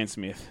why is it Cam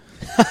Smith?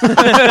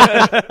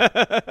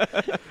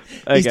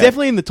 Okay. He's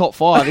definitely in the top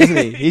 5, isn't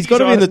he? He's got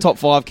to be in the top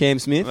 5, Cam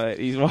Smith. Mate,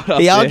 he's right up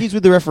he there. argues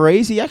with the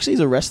referees. He actually is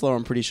a wrestler,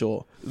 I'm pretty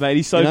sure. Mate,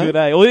 he's so good,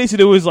 eh? All he needs to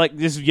do is like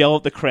just yell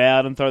at the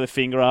crowd and throw the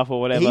finger up or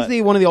whatever.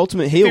 He's one of the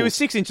ultimate heels. If he was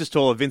 6 inches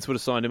taller, Vince would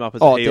have signed him up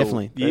as a heel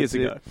definitely. years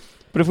ago.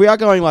 But if we are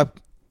going like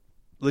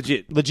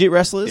legit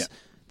wrestlers,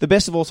 the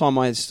best of all time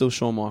is still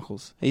Shawn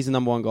Michaels. He's the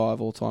number 1 guy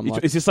of all time.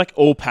 It's just like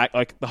all pack,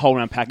 like the whole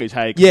round package.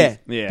 Hey, yeah,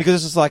 because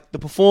it's just like the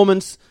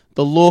performance,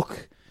 the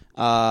look,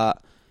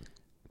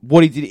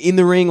 what he did in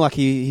the ring, like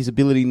his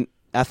ability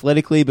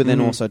athletically, but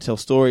then also tell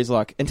stories,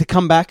 like, and to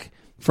come back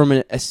from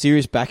a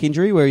serious back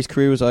injury where his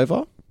career was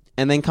over,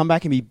 and then come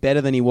back and be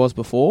better than he was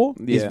before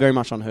is very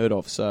much unheard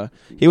of. So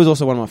he was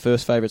also one of my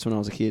first favourites when I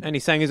was a kid. And he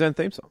sang his own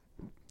theme song.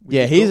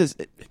 Yeah,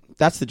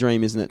 that's the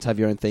dream, isn't it? To have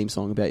your own theme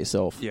song about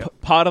yourself. Yeah.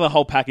 Part of the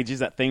whole package is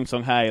that theme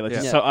song. Hey, like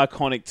it's so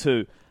iconic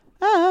too.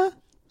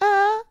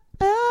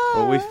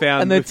 Well, we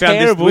found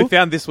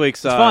this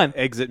week's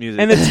exit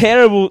music. And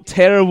the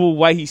terrible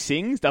way he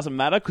sings doesn't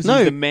matter because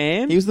he's the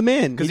man. He was the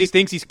man. Because he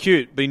thinks he's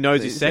cute, but he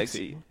knows he's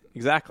sexy.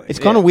 Exactly. It's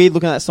kind of weird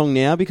looking at that song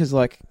now because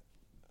like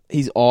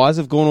his eyes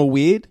have gone all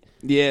weird.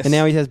 Yes. And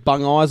now he has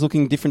bung eyes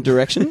looking different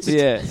directions.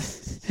 Yeah.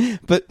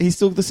 but he's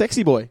still the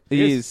sexy boy.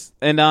 He is.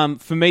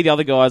 And for me, the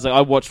other guys, like,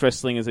 I watched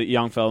wrestling as a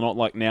young fella, not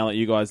like now that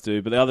you guys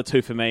do, but the other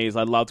two for me is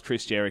I loved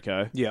Chris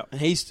Jericho. Yeah.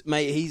 And he's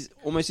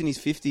almost in his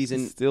 50s,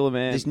 and Still a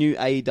man. this new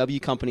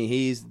AEW company,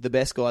 he's the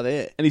best guy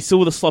there. And he's still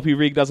with a sloppy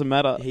rig, doesn't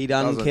matter. He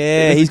doesn't Doesn't.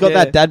 care. He He's got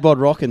doesn't that dad bod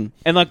rocking.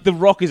 And like The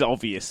Rock is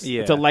obvious.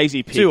 Yeah. It's a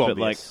lazy pick, Too but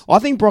obvious. I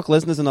think Brock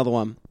Lesnar's another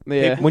one.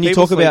 like, yeah. When you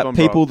People talk sleep about on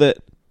people Brock.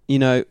 that, you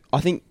know,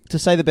 I think to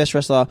say the best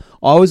wrestler, I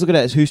always look at it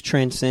as who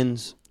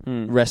transcends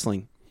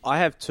wrestling. I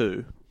have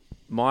two.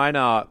 Mine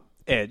are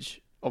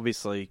Edge,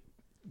 obviously,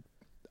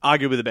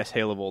 arguably the best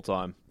heel of all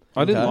time.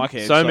 I didn't Okay. like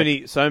it.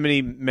 So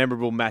many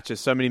memorable matches,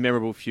 so many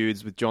memorable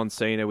feuds with John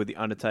Cena, with The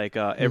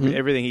Undertaker,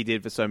 everything he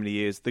did for so many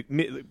years, the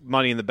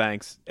Money in the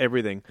Banks,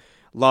 everything.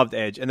 Loved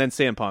Edge. And then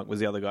CM Punk was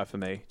the other guy for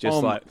me.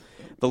 Just like,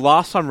 the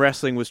last time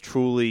wrestling was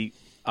truly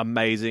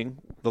amazing,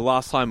 the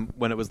last time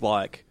when it was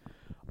like,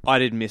 I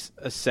didn't miss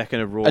a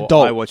second of Raw.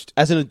 Adult. I watched...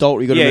 As an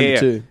adult, you got to remember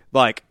too.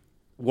 Like,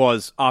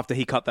 was after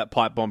he cut that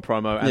pipe bomb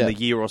promo and Yeah. the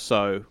year or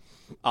so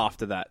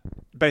after that.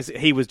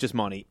 Basically, he was just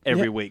money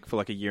every Yeah. week for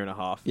like a year and a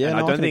half. Yeah, and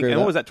no, I I don't can think, agree and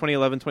with what was that. that,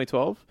 2011,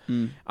 2012?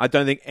 I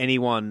don't think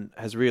anyone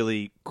has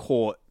really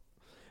caught,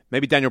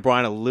 maybe Daniel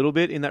Bryan a little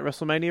bit in that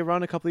WrestleMania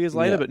run a couple of years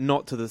later, Yeah. but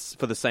not to this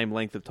for the same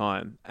length of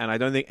time. And I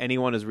don't think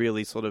anyone has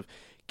really sort of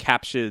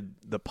captured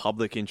the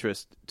public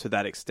interest to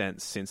that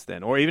extent since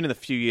then, or even in the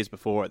few years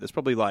before it. There's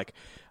probably like,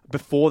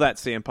 before that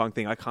CM Punk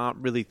thing, I can't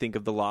really think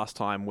of the last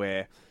time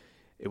where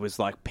it was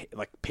like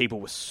people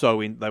were so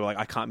in. They were like,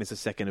 I can't miss a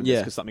second of this Yeah.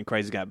 because something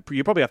crazy happened.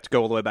 You probably have to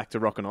go all the way back to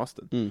Rock and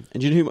Austin. And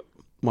do you know who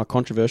my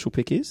controversial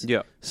pick is?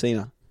 Yeah,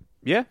 Cena.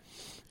 yeah,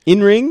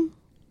 In ring,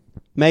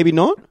 maybe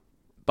not,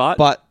 but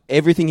but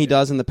everything he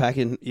does in the pack,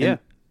 and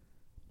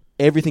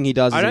everything he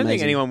does is I don't amazing.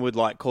 think anyone would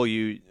like call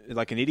you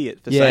like an idiot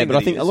for Yeah, saying. but that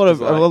I think he a is, lot of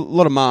 'cause, like, a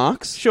lot of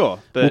marks sure,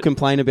 but will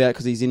complain about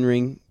because he's in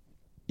ring.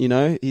 You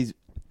know, his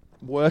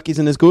work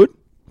isn't as good.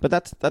 But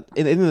that's that.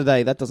 At the end of the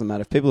day, that doesn't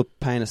matter. If people are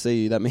paying to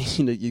see you, that means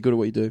you're good at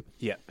what you do.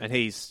 yeah, and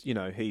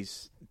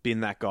he's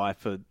been that guy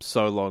for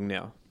so long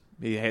now.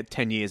 He had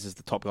 10 years as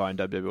the top guy in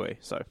WWE.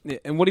 So Yeah,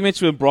 and what he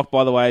mentioned with Brock,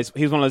 by the way, is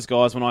he was one of those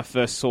guys when I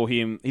first saw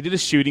him. He did a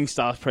shooting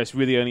stars press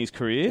really early in his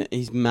career.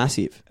 He's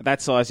massive. That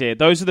size, yeah.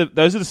 Those are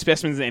the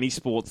specimens in any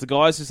sports. The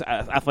guys' whose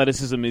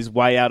athleticism is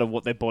way out of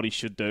what their body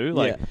should do.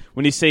 Like Yeah.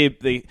 when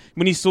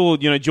you saw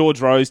George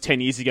Rose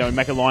 10 years ago and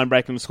make a line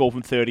break and score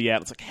from 30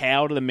 out, it's like,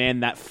 how did a man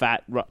that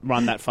fat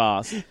run that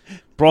fast?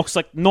 Brock's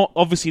like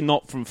obviously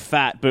not from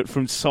fat, but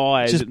from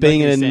size. Just It being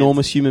makes an sense.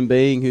 enormous human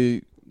being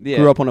who Yeah.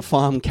 grew up on a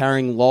farm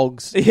carrying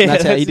logs. Yeah, And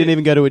that's how he that's didn't it.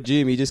 even go to a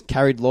gym. He just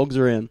carried logs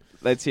around.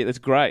 That's it. That's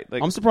great.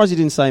 Like, I'm surprised you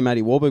didn't say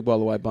Matty Wahlberg, by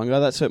the way, Bungo.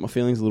 That's hurt my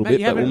feelings a little Mate, bit,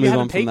 you but we'll haven't, move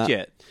on from peaked that.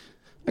 yet.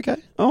 Okay.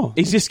 Oh.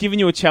 he's just giving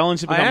you a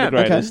challenge to become am. the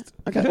Okay. greatest.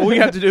 Okay. All you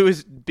have to do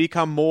is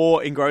become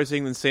more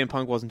engrossing than CM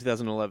Punk was in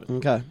 2011.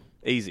 Okay.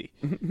 Easy.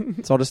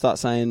 So I'll just start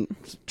saying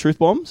truth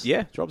bombs?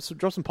 Yeah, drop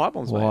some pipe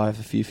bombs, Well, mate. I have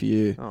a few for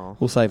you. Oh.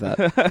 We'll save that.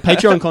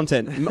 Patreon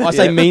content. I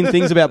say mean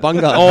things about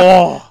Bungo.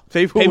 Oh,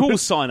 People people will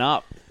sign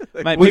up.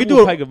 Mate, we people could do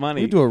will a, pay good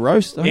money. we could do a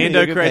roast.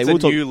 Ando creates we'll a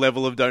talk- new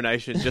level of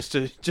donation just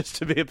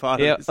to be a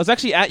part Yeah, I of this. was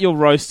actually at your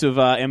roast of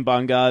M.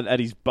 Bungard at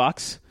his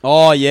Bucks.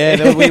 Oh,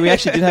 yeah. we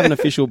actually did have an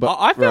official but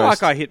I feel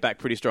roast. like I hit back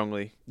pretty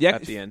strongly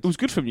at the end. It was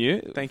good from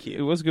you. Thank you.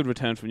 It was a good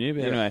return from you.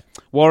 But Yeah. anyway,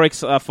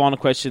 Warwick's final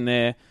question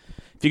there.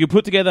 If you could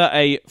put together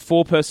a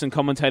 4-person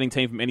commentating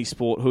team from any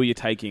sport, who are you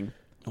taking?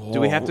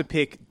 Do we have to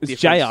pick? Is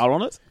different- JR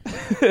on it?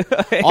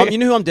 You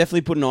know who I'm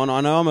definitely putting on?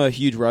 I know I'm a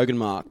huge Rogan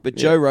mark, but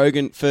Joe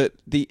Rogan, for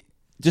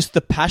just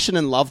the passion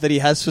and love that he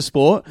has for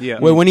sport. Yeah.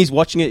 Where when he's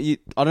watching it,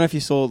 I don't know if you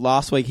saw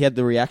last week, he had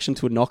the reaction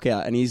to a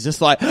knockout, and he's just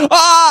like,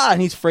 ah!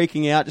 And he's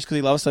freaking out just because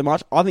he loves it so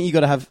much. I think you got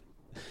to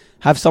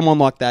have someone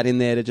like that in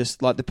there to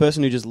just, like, the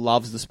person who just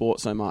loves the sport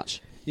so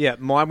much. Yeah,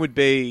 mine would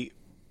be.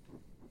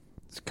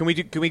 Can we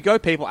go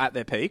people at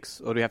their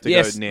peaks, or do we have to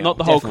Yes, go now? not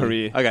the whole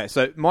Definitely. career. Okay,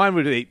 so mine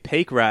would be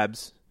peak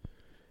Rabs,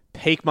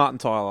 peak Martin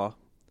Tyler.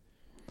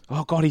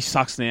 Oh, God, he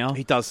sucks now.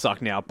 He does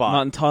suck now, but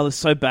Martin Tyler's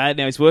so bad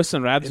now. He's worse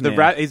than Rabs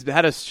now. he's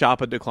had a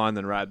sharper decline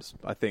than Rabs,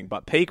 I think.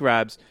 But peak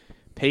Rabs,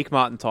 peak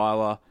Martin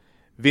Tyler,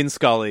 Vin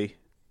Scully,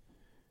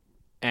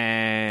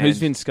 and Who's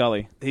Vin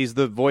Scully? He's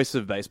the voice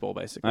of baseball,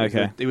 basically.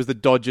 Okay. He was the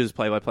Dodgers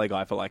play-by-play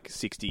guy for like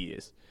 60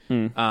 years.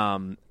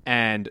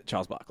 And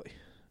Charles Barkley.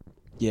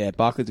 Yeah,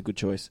 Barkley's a good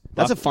choice.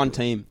 That's a fun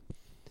team.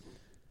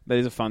 That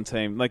is a fun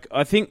team. Like,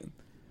 I think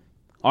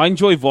I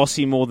enjoy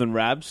Vossi more than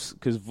Rabs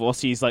because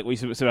Vossi is like we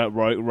said about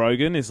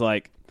Rogan is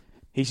like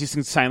he's just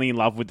insanely in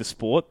love with the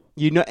sport.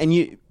 You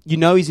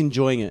know he's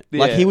enjoying it.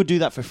 Like, Yeah. he would do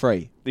that for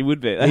free. He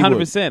would be would.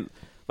 100%.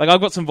 Like,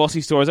 I've got some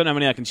Vossi stories. I don't know how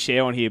many I can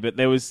share on here, but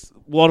there was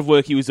a lot of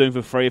work he was doing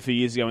for free a few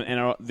years ago,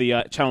 and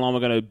the Channel 9 were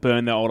going to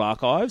burn their old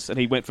archives, and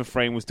he went for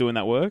free and was doing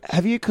that work.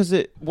 Have you? Because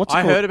what's it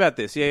I called? heard about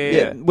this.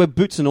 Yeah. Where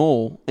Boots and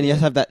All, and you have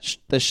to have that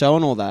the show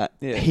and all that.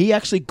 Yeah. He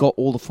actually got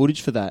all the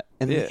footage for that,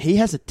 and Yeah. he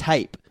has a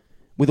tape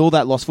with all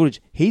that lost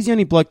footage. He's the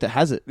only bloke that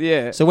has it.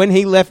 Yeah. So when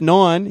he left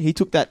Nine, he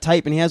took that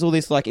tape, and he has all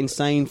this like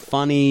insane,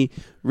 funny,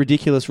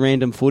 ridiculous,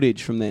 random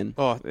footage from then.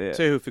 Oh, Yeah.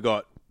 see who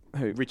forgot?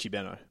 Richie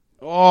Beno.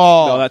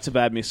 Oh, that's a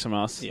bad miss from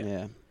us.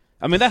 Yeah.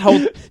 I mean, that whole...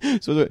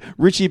 So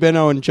Richie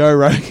Beno and Joe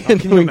Rogan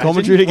doing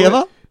commentary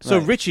together. So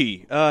Right.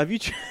 Richie, have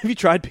you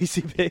tried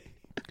PCP?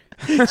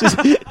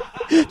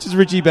 Just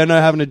Richie Beno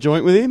having a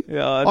joint with him.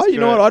 Yeah, Oh, you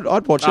know what?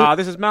 I'd watch it.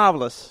 This is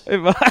marvellous.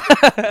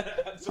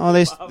 Oh,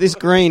 this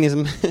green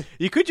isn't.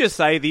 You could just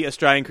say the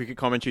Australian cricket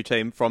commentary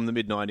team from the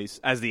mid-90s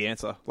as the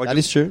answer. Like That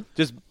is true.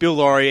 Just Bill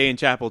Laurie, Ian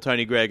Chappell,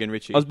 Tony Gregg and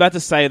Richie. I was about to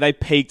say they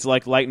peaked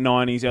like late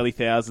 90s, early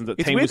 2000s. That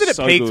It's team weird was that it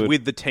so peaked good.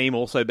 with the team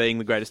also being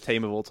the greatest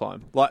team of all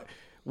time. Like,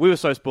 we were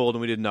so spoiled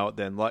and we didn't know it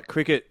then. Like,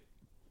 cricket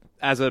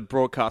as a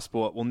broadcast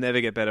sport will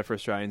never get better for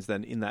Australians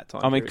than in that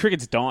time. I mean, period.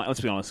 cricket's dying.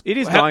 Let's be honest. It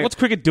is dying. What's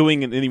cricket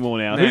doing anymore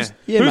now? Nah. Who's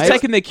Yeah, who's mate.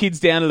 taking their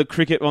kids down to the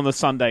cricket on the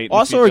Sunday?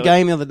 I saw a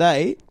game the other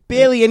day.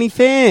 Barely any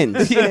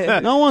fans.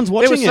 No one's There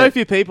watching were so it.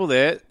 few people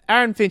there.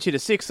 Aaron Finch hit a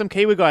 6. Some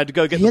Kiwi guy had to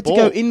go get He the had ball.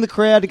 to go in the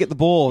crowd to get the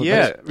ball.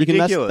 Yeah, That's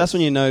ridiculous. that's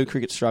when you know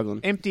cricket's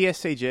struggling. Empty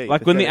SCG.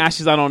 Like when the Pathetic.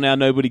 Ashes aren't on now,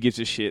 nobody gives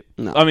a shit.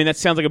 No. I mean, that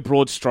sounds like a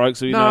broad stroke.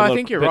 So you No, know, I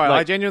think you're but, right. I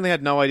like, genuinely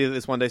had no idea that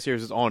this one-day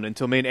series was on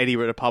until me and Eddie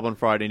were at a pub on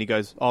Friday and he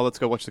goes, "Oh, let's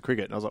go watch the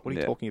cricket." And I was like, "What are you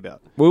Yeah. talking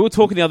about?" we were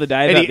talking the other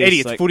day about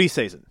Eddie, this. it's footy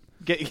season.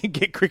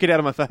 Get cricket out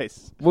of my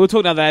face. We were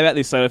talking the other day about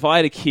this. So if I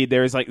had a kid,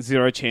 there is like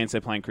zero chance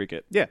they're playing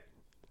cricket. Yeah.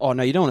 Oh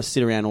no, you don't want to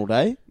sit around all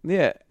day.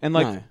 Yeah, and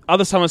like No.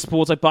 other summer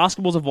sports, like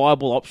basketball's a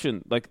viable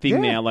option, like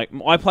thing Yeah. now. Like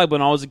I played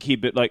when I was a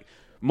kid, but like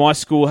my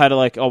school had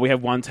we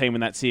have one team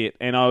and that's it.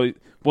 And I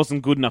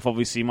wasn't good enough.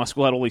 Obviously, my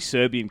school had all these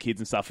Serbian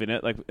kids and stuff in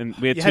it. Like, and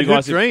we had You two had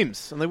guys. hoop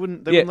dreams, and they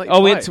wouldn't. They Yeah. wouldn't let you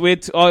Oh,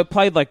 play. I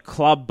played like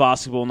club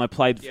basketball and I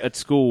played at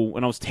school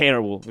and I was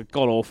terrible. It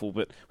got awful,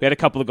 but we had a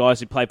couple of guys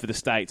who played for the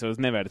state, so I was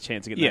never had a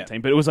chance to get in Yeah. that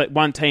team. But it was like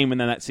one team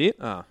and then that's it.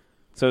 Ah.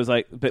 So it was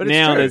like, but But it's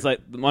now true. there's like,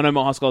 I know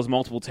my high school has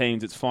multiple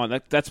teams. It's fine.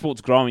 That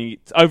sport's growing.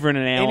 It's over in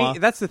an hour.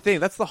 That's the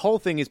thing. That's the whole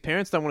thing. Is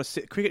parents don't want to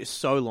sit. Cricket is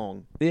so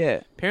long. Yeah.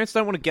 Parents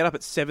don't want to get up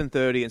at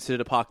 7:30 and sit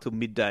at a park till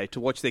midday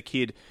to watch their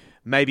kid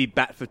maybe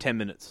bat for 10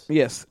 minutes.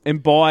 Yes,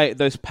 and buy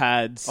those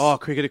pads. Oh,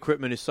 cricket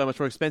equipment is so much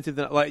more expensive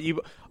than like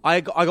you. I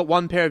got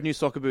one pair of new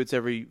soccer boots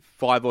every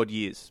 5 odd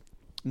years.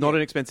 Not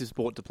an expensive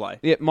sport to play.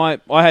 Yeah,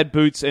 I had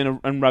boots and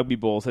rugby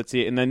balls. That's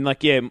it. And then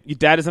your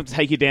dad doesn't have to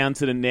take you down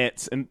to the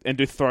nets and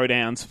do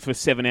throwdowns for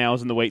 7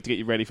 hours in the week to get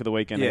you ready for the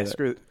weekend. Yeah, either.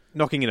 screw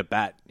knocking in a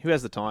bat. Who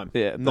has the time?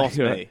 Yeah, not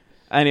me.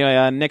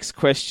 Anyway, next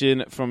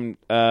question from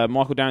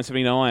Michael Darren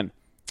 79.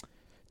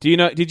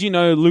 Did you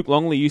know Luke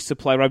Longley used to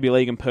play rugby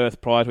league in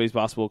Perth prior to his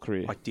basketball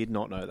career? I did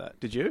not know that.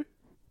 Did you?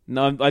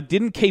 No, I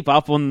didn't keep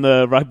up on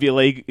the rugby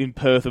league in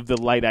Perth of the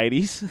late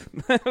 80s.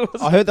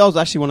 I heard that was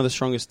actually one of the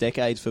strongest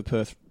decades for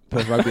Perth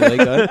Rugby League,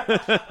 though.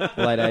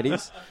 Late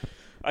 80s.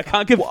 I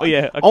can't give.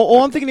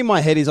 All I'm thinking in my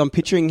head is I'm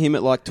picturing him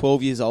at like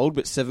 12 years old,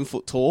 but 7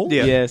 foot tall.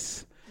 Yeah.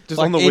 Yes, Just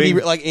like on the Andy,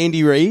 wing. like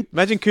Andy Reid.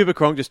 Imagine Cooper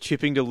Cronk just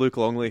chipping to Luke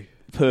Longley.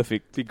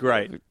 perfect. Be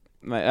great.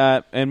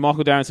 Mate, and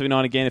Michael Darren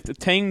 79 again. If the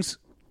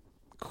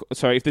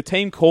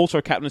team calls for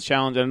a captain's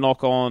challenge and a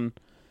knock on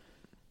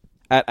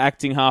at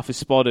acting half is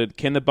spotted,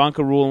 can the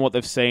bunker rule on what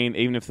they've seen,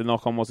 even if the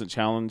knock on wasn't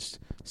challenged?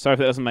 Sorry if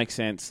that doesn't make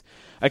sense.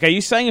 Okay,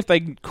 you're saying if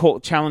they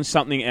challenge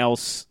something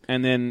else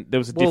and then there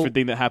was a different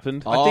thing that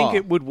happened? I think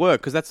it would work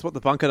because that's what the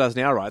bunker does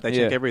now, right? They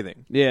check Yeah.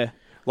 everything. Yeah.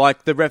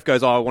 Like the ref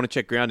goes, "Oh, I want to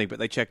check grounding," but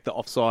they check the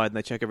offside and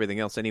they check everything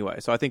else anyway.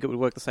 So I think it would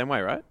work the same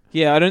way, right?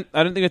 Yeah, I don't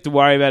think you have to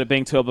worry about it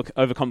being too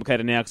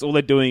overcomplicated now because all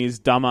they're doing is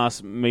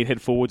dumbass meathead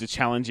forwards are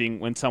challenging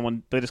when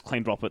they just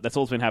clean drop it. That's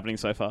all that's been happening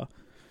so far.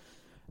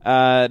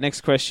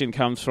 Next question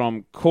comes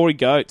from Corey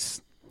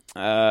Goats.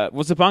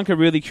 Was the bunker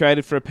really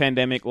created for a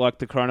pandemic like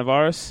the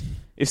coronavirus?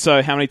 If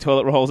so, how many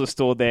toilet rolls are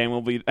stored there and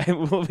we'll be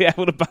able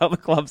to bail the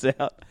clubs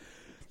out?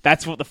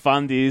 That's what the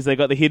fund is. They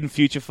got the hidden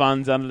future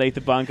funds underneath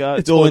the bunker.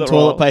 It's all in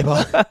toilet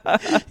roll.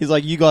 paper. He's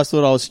like, you guys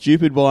thought I was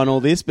stupid buying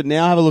all this, but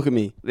now have a look at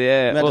me.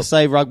 Yeah. I'm about to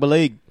save rugby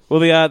league. Well,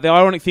 the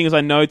ironic thing is,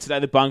 I know today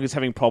the bunker's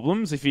having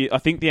problems. I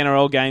think the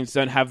NRL games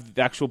don't have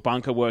the actual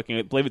bunker working.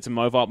 I believe it's a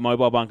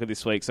mobile bunker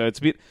this week, so it's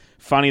a bit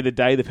funny the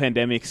day the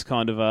pandemic's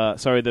kind of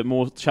the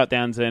more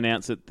shutdowns are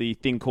announced that the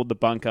thing called the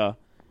bunker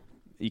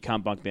you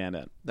can't bunk down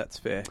at. That's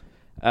fair.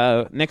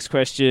 Next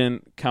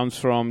question comes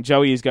from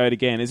Joey is Goat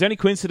again. Is there any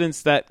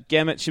coincidence that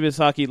Gamut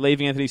Shibasaki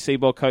leaving Anthony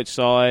Seibold coach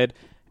side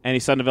and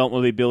his sudden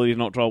development with the ability to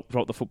not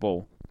drop the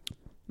football?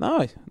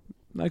 No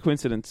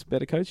coincidence.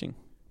 Better coaching.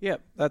 Yeah,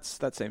 that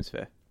seems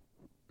fair.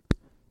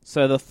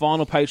 So the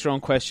final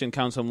Patreon question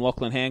comes from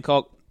Lachlan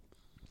Hancock.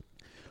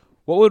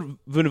 What would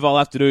Vunival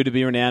have to do to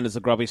be renowned as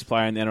the grubbiest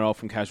player in the NRL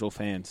from casual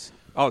fans?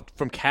 Oh,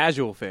 from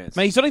casual fans.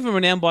 Mate, he's not even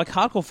renowned by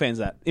hardcore fans.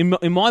 That in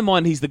my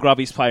mind, he's the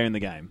grubbiest player in the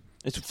game.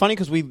 It's funny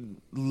because we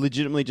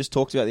legitimately just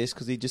talked about this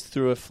because he just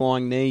threw a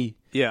flying knee.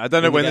 Yeah, I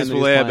don't know in the when game this that will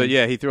he was air, but playing.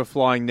 yeah, he threw a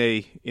flying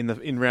knee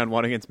in round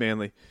 1 against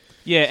Manly.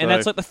 Yeah, and So-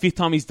 that's like the 5th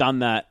time he's done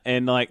that.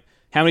 And like,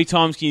 how many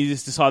times can you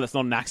just decide that's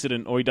not an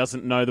accident, or he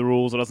doesn't know the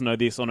rules, or doesn't know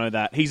this or know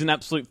that? He's an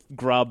absolute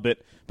grub, but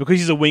because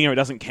he's a winger, it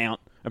doesn't count.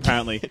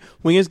 Apparently,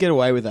 Wingers get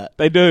away with that.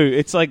 they do.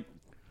 It's like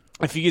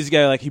a few years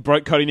ago, like he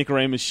broke Cody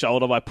Nicorima's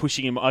shoulder by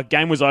pushing him. A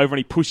game was over and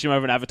he pushed him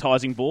over an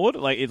advertising board.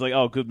 Like it's like,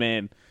 oh, good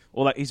man.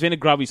 Or like he's been a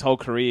grub his whole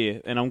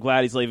career, and I'm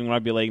glad he's leaving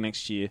rugby league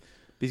next year.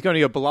 He's going to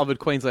your beloved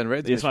Queensland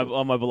Reds. Yes,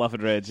 Mitchell. my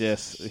beloved Reds.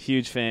 Yes, a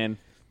huge fan.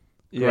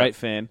 Great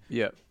fan.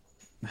 Yeah.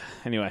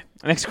 Anyway,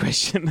 next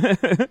question.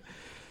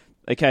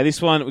 Okay,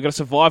 this one, we've got a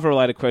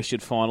Survivor-related question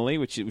finally,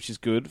 which is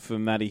good for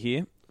Maddie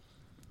here.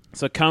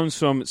 So it comes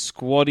from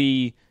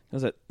Squatty...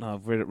 No,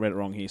 I've read it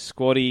wrong here.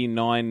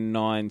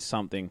 Squatty99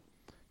 something.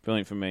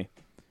 Brilliant from me.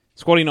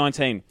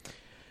 Squatty19.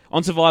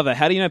 On Survivor,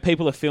 how do you know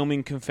people are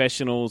filming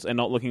confessionals and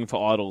not looking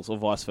for idols, or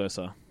vice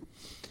versa?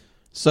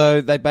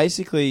 So they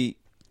basically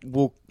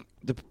will...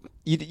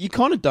 You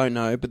kind of don't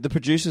know, but the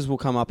producers will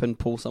come up and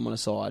pull someone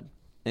aside.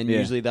 And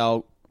usually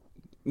they'll,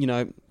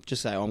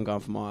 just say, I'm going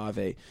for my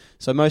IV.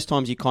 So most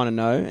times you kind of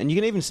know. And you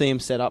can even see them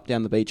set up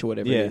down the beach or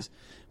whatever it is.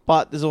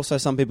 But there's also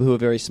some people who are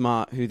very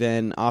smart who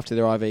then, after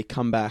their IV,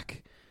 come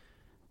back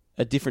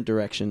a different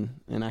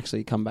direction and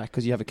actually come back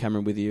because you have a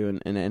camera with you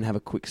and have a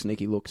quick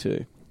sneaky look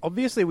too.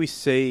 Obviously, we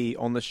see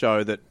on the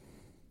show that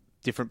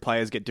different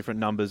players get different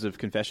numbers of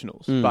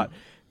confessionals. But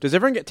does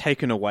everyone get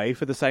taken away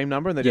for the same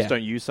number and they just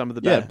don't use some of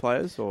the bad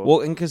players? Or?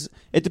 Well, because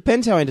it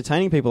depends how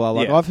entertaining people are.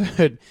 Like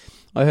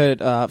I heard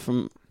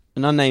from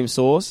an unnamed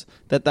source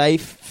that they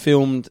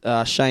filmed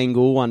Shane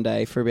Gould one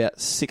day for about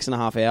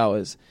 6.5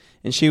 hours,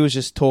 and she was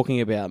just talking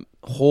about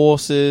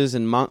horses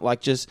and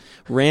just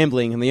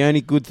rambling. And the only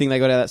good thing they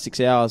got out of that 6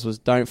 hours was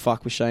don't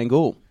fuck with Shane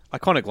Gould.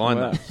 Iconic line,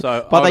 though.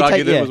 So but I would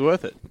argue that it was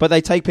worth it. But they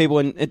take people,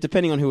 and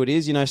depending on who it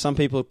is, some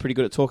people are pretty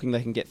good at talking.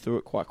 They can get through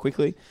it quite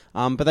quickly.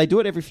 But they do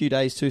it every few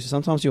days too, so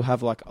sometimes you'll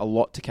have a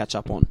lot to catch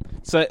up on.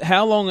 So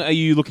how long are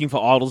you looking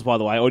for idols, by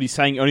the way? Or are you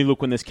saying only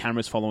look when there's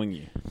cameras following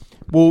you?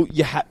 Well,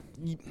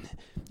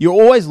 you're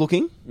always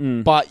looking,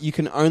 but you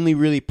can only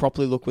really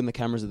properly look when the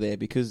cameras are there,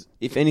 because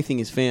if anything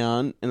is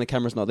found and the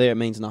camera's not there, it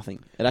means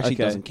nothing. It actually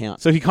doesn't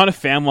count. So if you kind of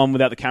found one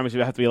without the cameras, you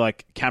would have to be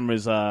like,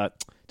 cameras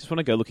just want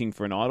to go looking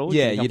for an idol?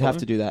 Yeah, you'd have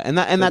to do that. And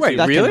that Wait,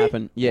 that really? can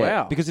happen. Yeah.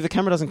 Wow. Because if the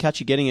camera doesn't catch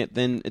you getting it,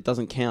 then it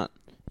doesn't count.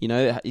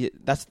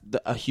 That's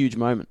a huge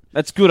moment.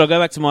 That's good. I'll go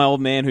back to my old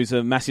man who's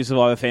a massive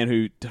Survivor fan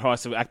who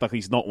tries to act like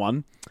he's not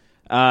one.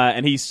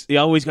 And he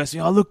always goes,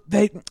 oh, look,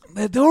 they're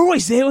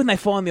always there when they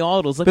find the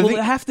idols. Like, they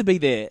have to be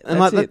there.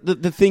 And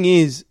the thing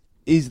is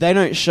they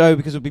don't show,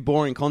 because it would be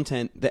boring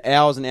content, the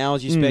hours and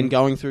hours you spend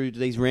going through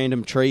these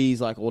random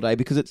trees all day,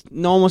 because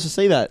no one wants to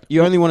see that.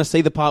 You only want to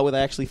see the part where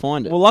they actually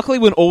find it. Well, luckily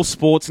when all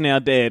sports now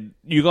dead,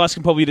 you guys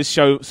can probably just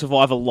show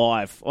Survivor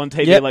live on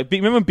TV. Yep.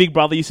 Remember when Big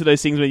Brother used to do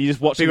those things where you just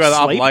watch Big them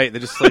Brother sleep? up late,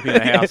 they're just sleeping in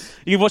the house.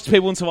 You watch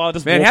people in Survivor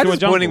just Man, walk how through a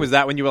disappointing jungle. was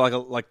that when you were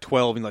like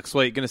 12 and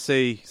sweet, going to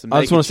see some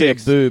I just naked want to see a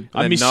chicks. boob.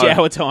 I miss No.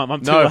 shower time.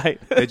 I'm too late.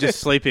 They're just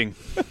sleeping.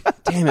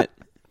 Damn it.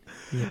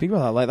 Yeah, Big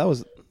Brother late.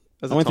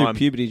 I went through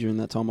puberty during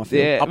that time, I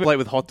feel. Yeah. Up late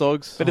with hot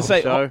dogs. But to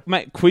say, show.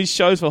 mate, quiz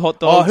shows for hot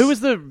dogs. Oh, who was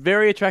the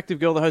very attractive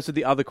girl that hosted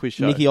the other quiz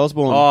show? Nikki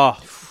Osborne. Oh,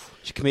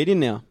 She's a comedian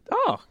now.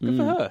 good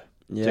for her.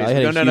 Yeah, Jeez, I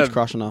had we're a going huge down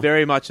crush on her.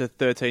 Very much a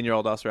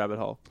 13-year-old us rabbit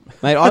hole.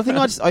 Mate, I think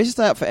I used to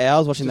stay up for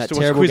hours watching Just that to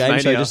watch terrible game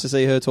show Quizmania. just to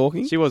see her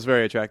talking. She was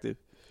very attractive.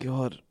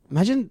 God.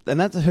 Imagine,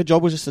 and her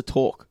job was just to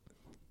talk.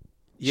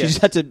 Yeah. She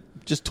just had to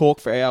just talk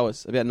for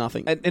hours about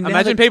nothing. And now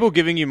Imagine people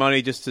giving you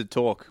money just to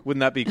talk. Wouldn't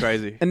that be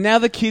crazy? And now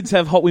the kids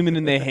have hot women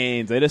in their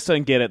hands. They just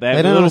don't get it. Have They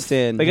the don't little,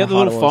 understand They get the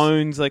how hard little it was.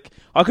 phones. Like,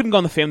 I couldn't go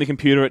on the family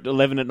computer at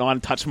 11 at night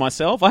and touch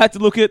myself. I had to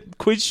look at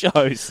quiz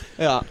shows.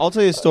 Yeah, I'll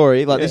tell you a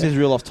story. This is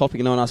real off topic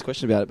and no one asked a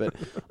question about it, but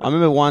I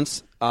remember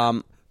once,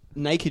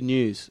 Naked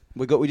News.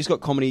 We just got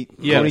comedy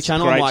it's a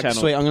channel. I'm great like, channel.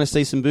 sweet, I'm going to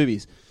see some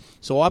boobies.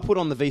 So I put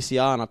on the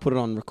VCR and I put it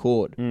on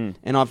record. And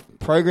I've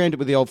programmed it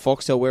with the old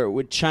Foxtel where it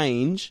would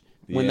change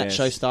when that Yes.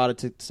 show started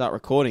to start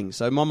recording.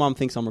 So my mum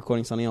thinks I'm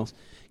recording something else,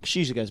 because she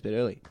usually goes to bed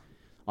early.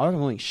 I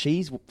reckon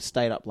she's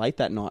stayed up late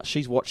that night.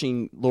 She's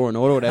watching Law and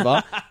Order or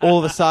whatever. All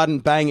of a sudden,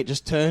 bang, it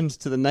just turns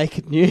to the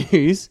Naked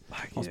News.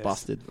 I was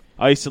busted.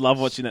 I used to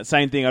love watching that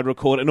same thing. I'd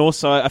record it. And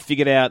also, I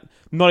figured out,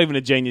 not even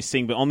a genius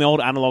thing, but on the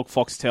old analog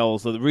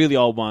Foxtels, the really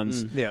old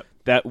ones, Yeah.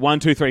 that 1,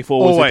 2, 3,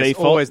 4 was the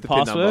default always the PIN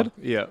password. number.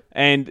 Yeah.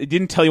 And it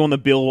didn't tell you on the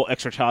bill what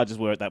extra charges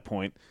were at that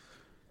point.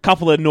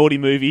 Couple of naughty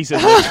movies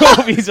at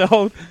 12 years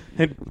old.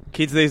 And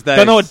Kids these days.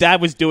 don't know what Dad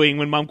was doing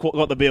when Mum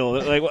got the bill.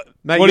 Like, what,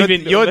 Mate, what you're- have you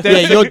been you're doing?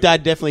 dead- Yeah, your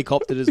dad definitely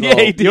copped it as well.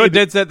 Yeah, he did. Your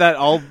dad's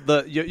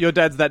your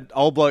dad's that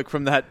old bloke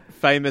from that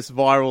famous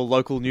viral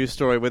local news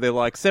story where they're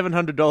like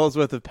 $700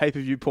 worth of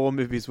pay-per-view porn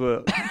movies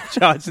were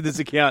charged to this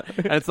account,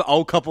 and it's the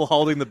old couple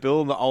holding the bill,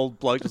 and the old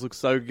bloke just looks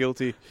so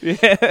guilty.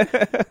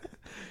 Yeah.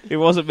 It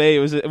wasn't me. It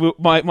was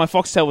my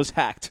Foxtel was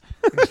hacked.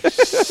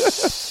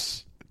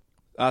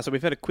 So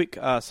we've had a quick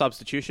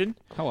substitution.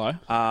 Hello.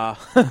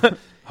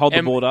 Hold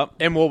the board up.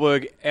 M.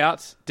 Warburg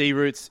out, D.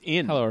 Roots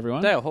in. Hello,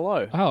 everyone. Dale,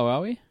 hello. Hello,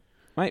 are we?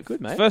 Mate,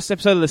 Good, mate. First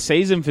episode of the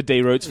season for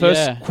D-Roots. First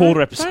Yeah. quarter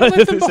episode Don't of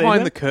let the them season.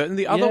 behind the curtain.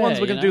 The other Yeah, ones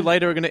we're going to you do know.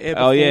 later are going to air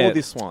Oh, before yeah.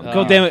 this one. Oh.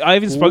 God damn it. I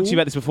even spoke to you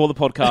about this before the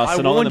podcast. I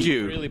and all warned of them-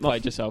 you. Really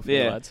played yourself,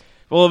 Yeah. lads.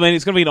 Well, I mean,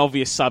 it's going to be an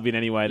obvious sub in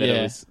anyway that it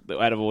Yeah. was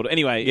out of order.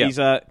 Anyway, Yeah. he's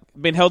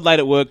been held late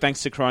at work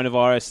thanks to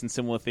coronavirus and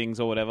similar things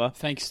or whatever.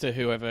 Thanks to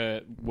whoever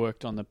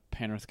worked on the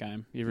Penrith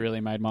game. You really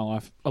made my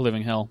life a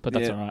living hell, but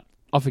that's Yeah. all right.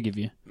 I'll forgive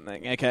you.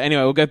 Okay,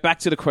 anyway, we'll go back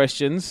to the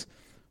questions.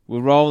 We're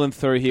rolling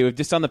through here. We've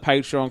just done the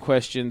Patreon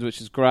questions, which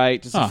is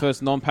great. Just the Oh.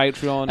 first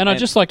non-Patreon. And I'd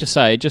just like to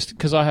say, just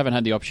because I haven't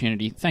had the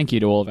opportunity, thank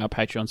you to all of our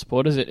Patreon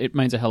supporters. It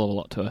means a hell of a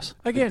lot to us.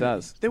 Again, It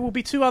does. there will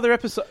be 2 other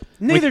episodes.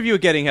 Neither of you are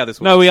getting how this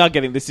works. No, we are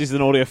getting this. Is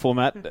an audio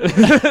format.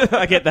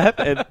 I get that.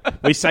 And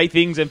we say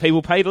things and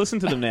people pay to listen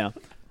to them now.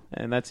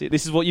 And that's it.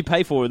 This is what you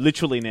pay for,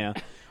 literally now.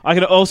 I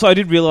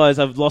did realise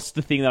I've lost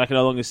the thing that I can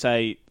no longer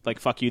say, like,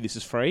 fuck you, this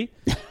is free.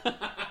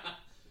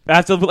 I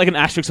have to put, like, an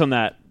asterisk on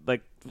that.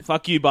 Like,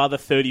 fuck you, bar the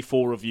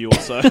 34 of you or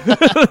so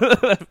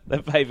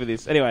that pay for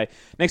this. Anyway,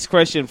 next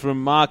question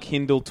from Mark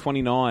Hindle,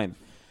 29.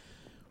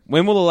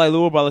 When will the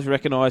Leilua brothers be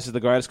recognised as the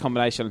greatest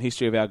combination in the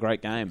history of our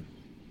great game?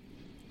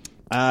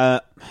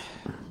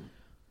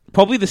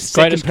 Probably the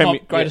second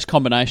Greatest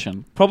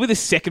combination. Probably the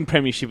second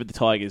premiership at the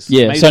Tigers.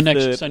 Yeah, Maybe so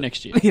the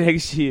next year.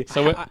 next year.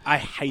 So I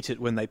hate it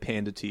when they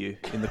pander to you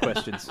in the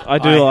questions. I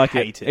do like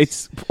hate it.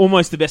 It's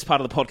almost the best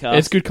part of the podcast.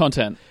 it's good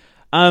content.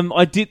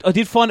 I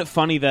did find it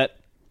funny that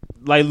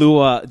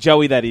Leilua,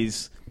 Joey that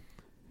is,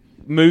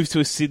 moves to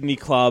a Sydney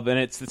club and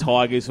it's the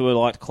Tigers who are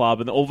like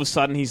club, and all of a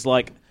sudden he's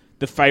like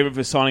the favourite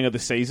for signing of the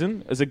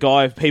season. As a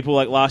guy, people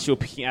like last year were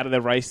picking out of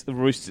their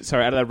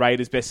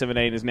Raiders best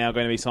 17 is now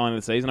going to be signing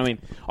of the season. I mean,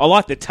 I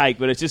like the take,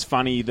 but it's just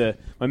funny the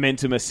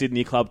momentum a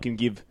Sydney club can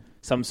give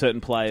some certain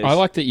players. I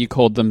like that you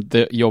called them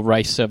your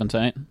race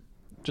 17,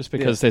 just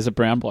because there's a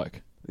brown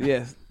bloke.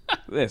 Yes.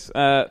 Yes.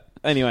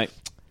 Anyway.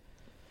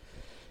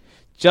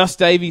 Just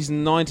Davies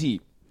 90.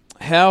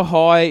 How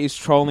high is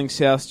trolling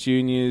South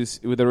Juniors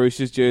with the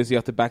Roosters jersey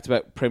after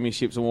back-to-back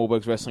premierships on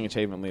Wahlberg's wrestling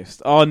achievement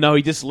list? Oh no,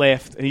 he just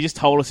left and he just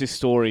told us his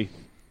story.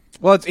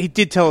 Well, he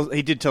did tell us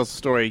the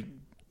story.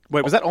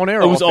 Wait, was that on air?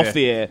 Or It was off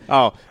the air.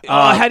 Oh,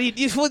 How do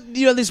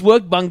you know this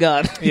work,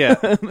 Bungard? yeah.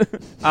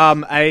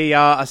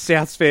 A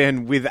Souths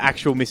fan with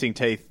actual missing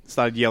teeth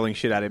started yelling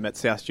shit at him at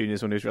South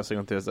Juniors when he was wrestling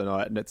on Thursday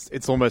night, and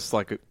it's almost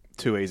like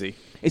too easy.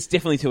 It's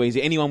definitely too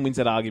easy. Anyone wins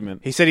that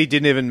argument. He said he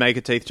didn't even make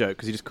a teeth joke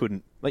because he just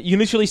couldn't. Like you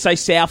literally say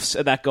Souths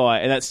at that guy,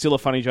 and that's still a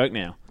funny joke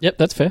now. Yep,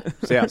 that's fair.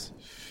 Souths.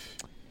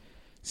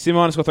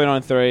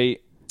 Sim_393.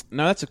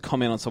 No, that's a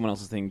comment on someone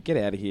else's thing. Get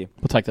out of here.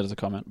 We'll take that as a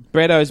comment.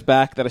 Bretto's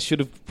back that I should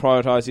have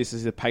prioritised this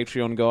as a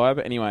Patreon guy,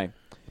 but anyway.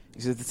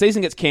 He says, the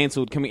season gets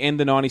cancelled. Can we end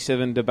the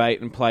 97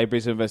 debate and play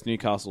Brisbane versus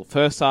Newcastle?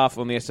 First half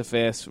on the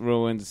SFS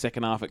Ruins,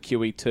 second half at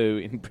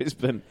QE2 in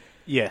Brisbane.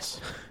 Yes.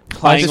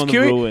 Playing Just on the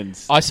QE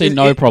Ruins. I see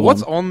no problem.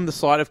 What's on the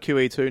side of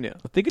QE2 now?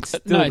 I think it's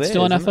still no, there, it's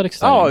still an isn't it? athletics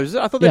stadium. Oh, is it?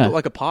 I thought they built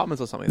like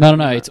apartments or something. No.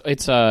 It's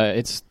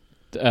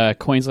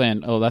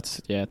Queensland. Oh,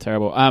 that's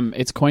terrible.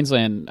 It's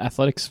Queensland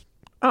Athletics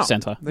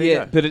Centre. There you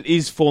Yeah, go. but it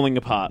is falling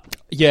apart.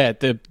 Yeah,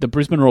 the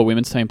Brisbane Royal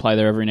women's team play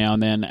there every now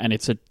and then, and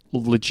it's a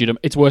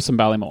legitimate. It's worse than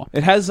Ballymore.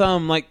 It has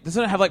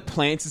doesn't it have like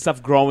plants and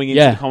stuff growing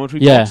into Yeah, the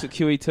commentary yeah. box at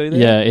QE2 there?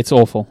 Yeah, it's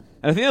awful.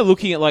 And I think they're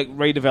looking at like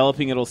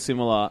redeveloping it or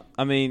similar.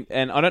 I mean,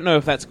 and I don't know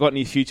if that's got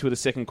any future with a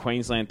second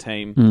Queensland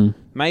team.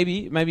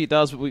 Maybe it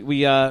does. But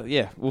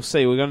we'll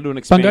see. We're going to do an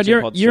expansion.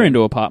 Bungard, pod you're soon.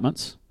 into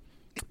apartments.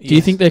 Do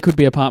you think there could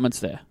be apartments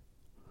there?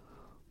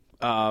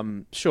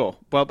 Sure.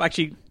 Well,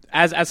 actually,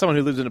 as someone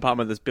who lives in an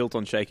apartment that's built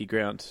on shaky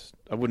ground,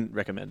 I wouldn't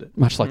recommend it.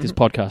 Much like this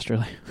podcast,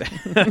 really.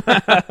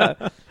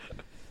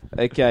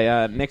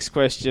 Okay, next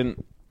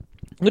question.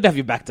 Good to have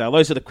you back, Dale.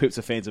 Those are the quips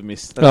the fans have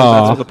missed.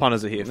 That's what the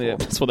punters are here for. Yeah.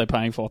 That's what they're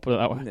paying for. Put it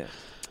that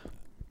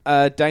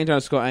way. Danger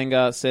Scott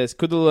Anger says,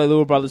 could the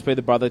Leilua brothers be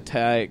the brother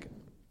tag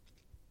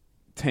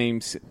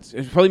team?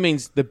 It probably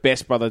means the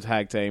best brother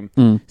tag team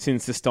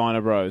since the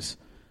Steiner Bros.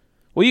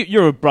 Well,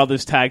 you're a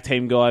brothers tag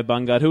team guy,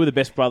 Bungard. Who are the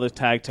best brothers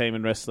tag team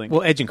in wrestling?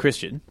 Well, Edge and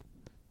Christian.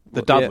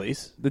 The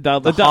Dudleys. The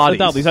Hardys.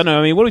 Dudleys. I know.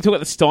 I mean, what are we talking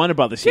about? The Steiner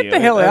brothers here? Get the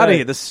hell out of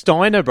here. The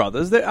Steiner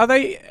brothers.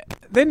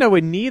 They're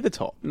nowhere near the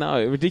top.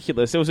 No,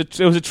 ridiculous. There was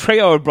a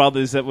trio of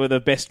brothers that were the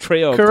best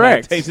trio of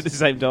Correct. tag teams at the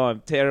same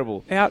time.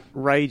 Terrible.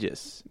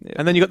 Outrageous. Yeah.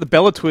 And then you got the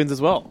Bella twins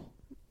as well.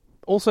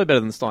 Also better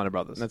than the Steiner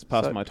brothers. That's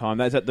past my time.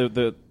 Is that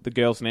the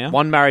girls now?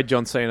 One married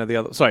John Cena, the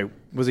other... Sorry,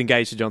 was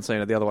engaged to John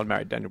Cena. The other one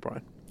married Daniel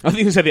Bryan. I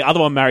think you said the other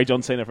one married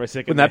John Cena for a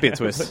second. Wouldn't that be a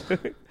twist?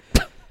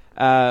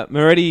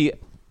 Moretti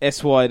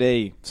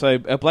SYD. So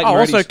Blake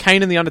Moretti's... also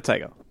Kane and The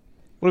Undertaker.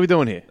 What are we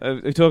doing here?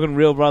 Are we talking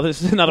real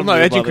brothers? None of them No,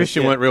 real Edge and brothers,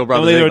 Christian yeah. weren't real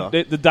brothers Well,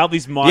 either. the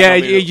Dudleys might Yeah,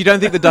 not be real. you don't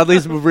think the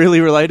Dudleys were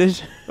really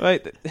related?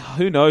 Wait,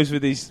 who knows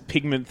with these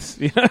pigments,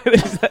 these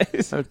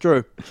days? Oh,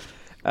 true.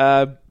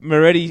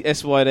 Moretti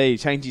SYD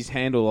changed his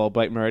handle, old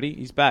Blake Moretti.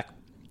 He's back.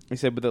 He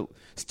said,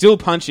 still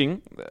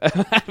punching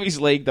his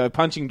league, though.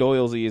 Punching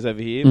Doyle's he is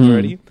over here,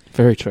 Moretti.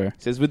 Very true.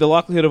 He says, with the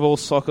likelihood of all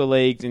soccer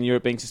leagues in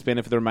Europe being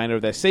suspended for the remainder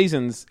of their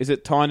seasons, is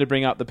it time to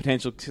bring up the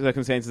potential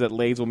circumstances that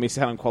Leeds will miss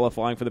out on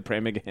qualifying for the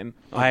Prem again?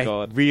 Oh, I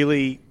God.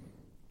 really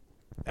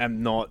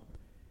am not...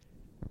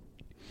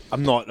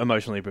 I'm not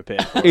emotionally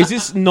prepared. Is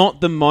this not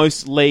the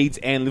most Leeds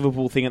and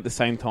Liverpool thing at the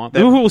same time?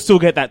 Liverpool will still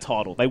get that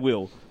title. They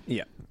will.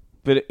 Yeah.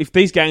 But if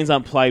these games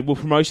aren't played, will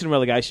promotion and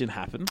relegation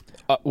happen?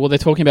 Well, they're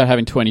talking about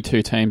having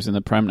 22 teams in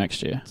the Prem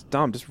next year. It's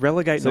dumb. Just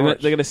relegate So they're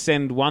Norwich. going to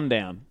send one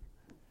down.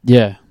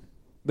 Yeah.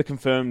 The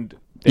confirmed...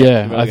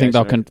 Yeah, I think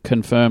they'll relegation,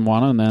 confirm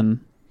one and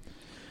then...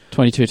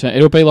 22.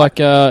 It'll be like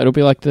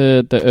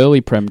the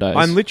early Prem days.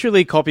 I'm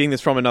literally copying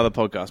this from another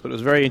podcast, but it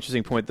was a very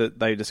interesting point that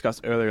they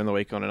discussed earlier in the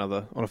week on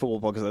a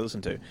football podcast I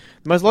listened to.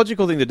 The most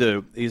logical thing to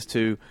do is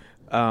to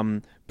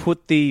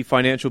put the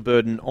financial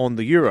burden on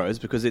the Euros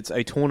because it's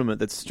a tournament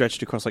that's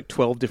stretched across like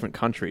 12 different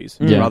countries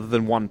rather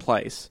than one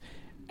place,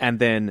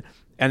 and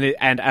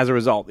as a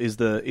result is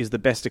the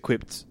best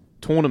equipped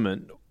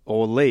tournament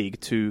or league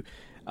to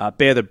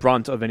bear the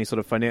brunt of any sort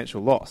of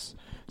financial loss.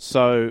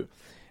 So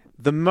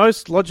the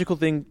most logical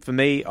thing for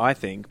me, I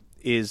think,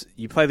 is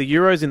you play the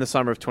Euros in the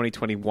summer of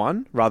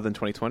 2021 rather than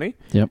 2020,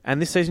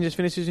 and this season just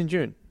finishes in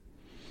June.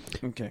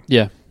 Okay.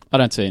 Yeah, I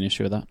don't see an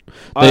issue with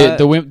that.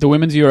 The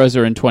women's Euros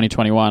are in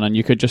 2021, and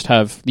you could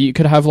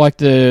have like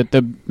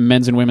the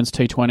men's and women's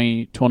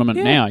T20 tournament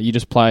now. You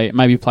just play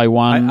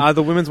one. Are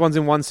the women's ones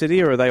in one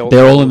city, or are they all?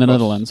 They're all in the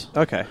Netherlands.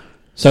 Okay.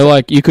 So,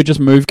 like, you could just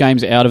move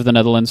games out of the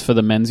Netherlands for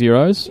the men's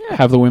Euros,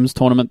 have the women's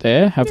tournament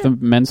there, have the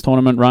men's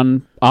tournament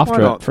run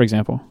after it, for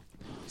example.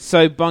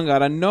 So,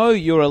 Bungard, I know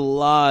you're a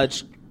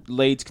large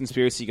Leeds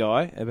conspiracy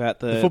guy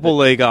about the Football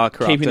League are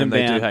corrupt keeping them and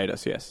they down. do hate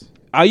us, yes.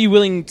 Are you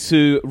willing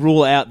to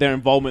rule out their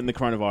involvement in the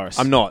coronavirus?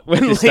 I'm not.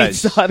 When at this Leeds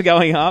stage. started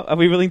going up, are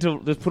we willing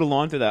to just put a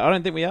line through that? I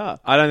don't think we are.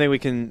 I don't think we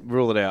can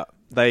rule it out.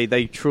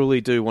 They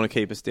truly do want to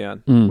keep us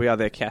down. We are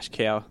their cash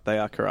cow. They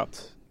are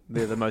corrupt.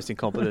 They're the most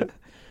incompetent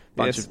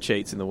bunch of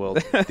cheats in the world.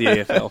 The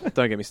EFL.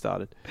 Don't get me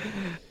started.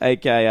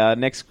 Okay,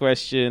 next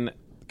question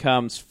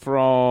comes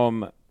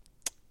from...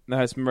 No,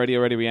 it's been ready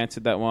already. We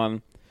answered that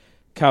one.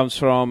 Comes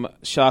from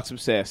Sharks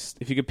Obsessed.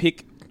 If you could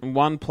pick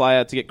one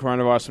player to get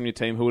coronavirus from your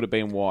team, who would it be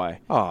and why?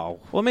 Oh.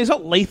 Well, I mean, it's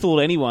not lethal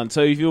to anyone.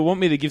 So if you want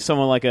me to give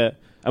someone like a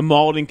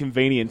mild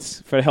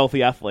inconvenience for a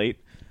healthy athlete,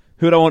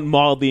 who would I want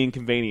mildly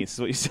inconvenienced, is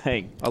what you're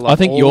saying. I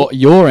think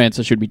your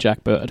answer should be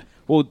Jack Bird.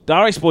 Well,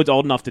 Darius Boyd's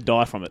old enough to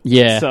die from it.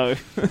 Yeah. So,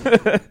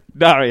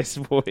 Darius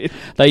Boyd.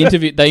 They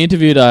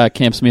interviewed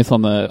Cam Smith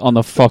on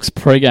the Fox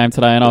pre-game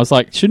today, and I was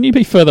like, shouldn't you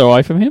be further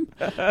away from him?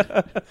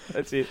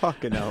 That's it.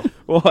 Fucking hell.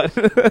 What?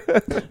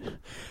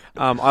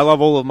 I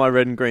love all of my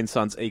red and green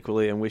sons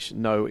equally and wish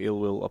no ill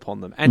will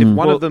upon them. And if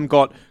one of them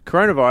got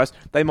coronavirus,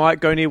 they might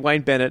go near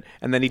Wayne Bennett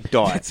and then he'd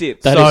die. That's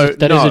it.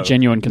 That is a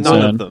genuine concern.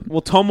 None of them.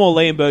 Well, Tom or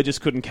Liam Burgess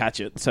couldn't catch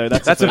it, so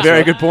that's a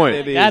very good point.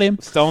 It is. Got him.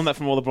 Stolen that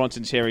from all the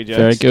Bronson Cherry jokes.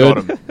 Very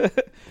good. Got him.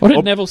 What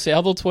did Neville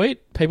Southall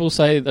tweet? People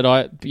say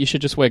that you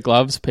should just wear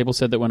gloves. People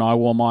said that when I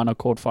wore mine, I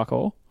caught fuck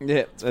all.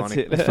 Yeah, that's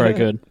funny. it. That's very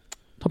good.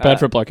 Not bad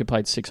for a bloke who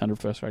played 600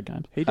 first-grade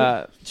games. He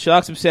did.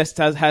 Sharks Obsessed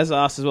has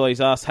asked as well.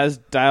 He's asked, has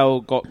Dale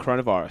got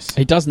coronavirus?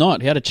 He does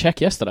not. He had a check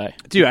yesterday.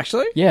 Do you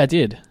actually? Yeah, I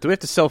did. Do we have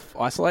to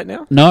self-isolate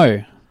now?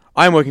 No.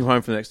 I am working from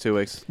home for the next 2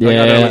 weeks. Yeah,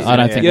 I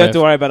don't think you don't have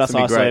to worry about us It's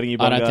gonna be isolating great.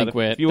 you. I don't Bungard. think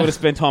we're- If you want to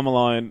spend time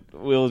alone,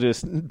 we'll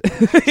just... And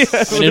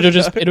it'll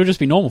just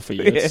be normal for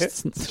you.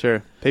 It's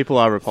Sure. People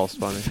are repulsed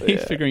by me.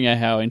 figuring out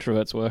how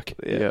introverts work.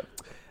 Yeah.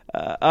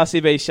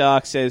 RCB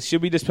Shark says,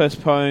 should we just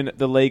postpone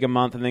the league a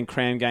month and then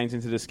cram games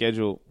into the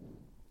schedule?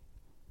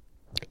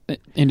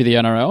 Into the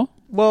NRL?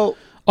 Well,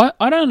 I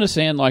don't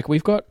understand. Like,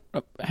 we've got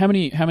how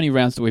many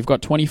rounds do we've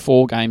got?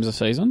 24 games a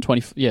season.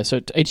 20. Yeah,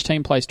 so each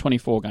team plays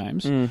 24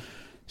 games.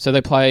 So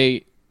they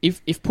play.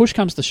 If push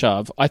comes to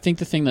shove, I think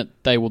the thing that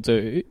they will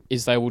do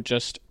is they will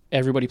just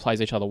everybody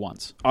plays each other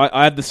once.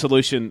 I had the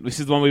solution. This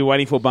is the one we were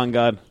waiting for,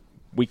 Bungard.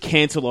 We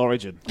cancel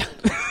Origin.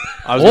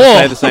 I was going to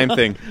say the same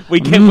thing.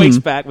 We get weeks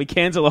back. We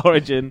cancel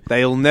Origin.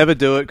 They'll never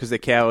do it because they're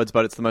cowards,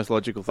 but it's the most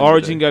logical thing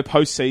Origin to do. go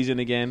post-season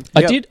again.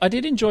 I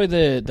did enjoy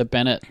the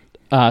Bennett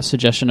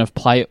suggestion of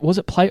play. Was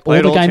it play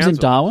Play all it the games in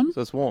council, Darwin?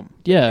 So it's warm.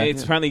 Yeah,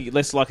 It's apparently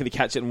less likely to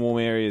catch it in warm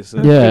areas.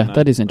 yeah,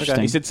 that is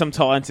interesting. He said some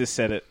scientists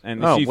said it.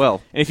 And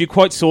if you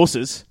quote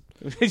sources...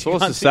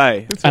 Sources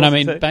say. And I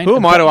mean, Who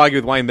am I to argue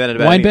with Wayne Bennett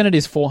about Wayne it? Bennett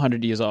is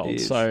 400 years old, He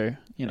is. so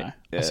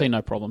I see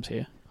no problems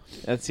here.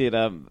 That's it.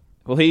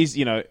 Well, he's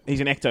an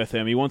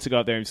ectotherm. He wants to go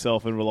up there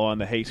himself and rely on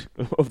the heat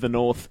of the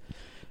north.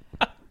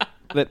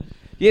 But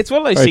yeah, it's one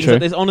of those Very things true. that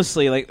there's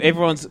honestly like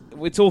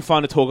it's all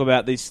fun to talk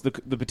about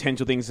the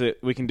potential things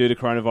that we can do to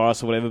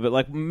coronavirus or whatever. But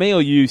like me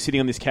or you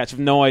sitting on this couch have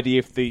no idea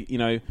if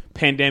the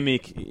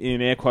pandemic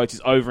in air quotes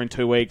is over in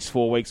 2 weeks,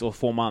 4 weeks, or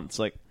 4 months.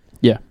 Like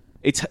Yeah.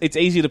 it's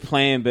easy to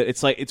plan, but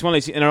it's one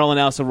of those NRL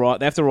analysts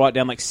they have to write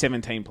down like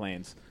 17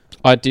 plans.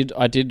 I did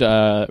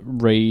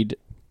read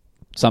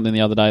something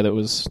the other day that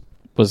was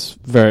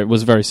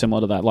very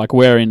similar to that. Like,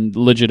 we're in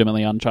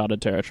legitimately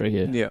uncharted territory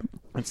here. Yeah.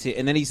 That's it.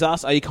 And then he's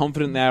asked, are you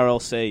confident in the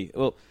RLC?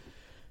 Well,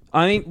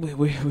 I mean,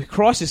 we're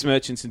crisis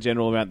merchants in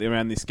general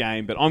around this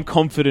game, but I'm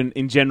confident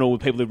in general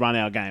with people who run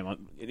our game.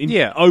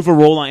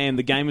 Overall, I am.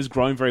 The game has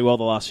grown very well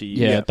the last few years.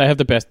 Yeah, they have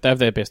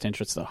their best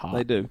interests at heart.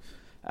 They do.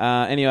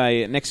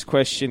 Anyway, next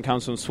question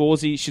comes from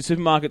Swarzy. Should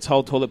supermarkets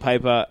hold toilet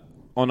paper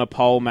on a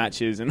pole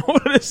matches in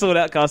order to sort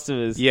out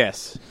customers?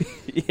 Yes.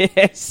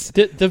 Yes.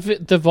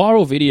 The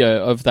viral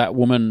video of that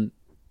woman,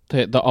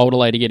 the older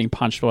lady getting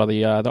punched by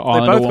the They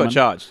Islander both woman. got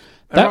charged.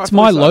 That's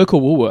my local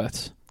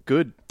Woolworths.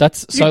 Good.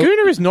 That's so.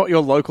 Yagoona is not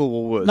your local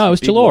Woolworths. No,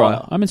 it's Big Gelora.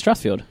 liar. I'm in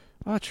Strathfield.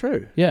 Oh,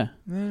 true. Yeah.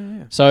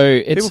 Yeah. So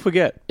People it's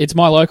forget.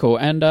 my local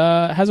and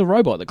has a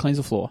robot that cleans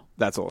the floor.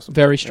 That's awesome.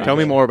 Very strange. Tell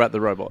me more about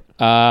the robot.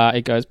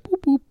 It goes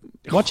boop boop.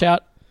 Watch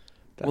out.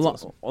 That's Well,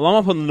 awesome. I'm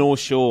up on the North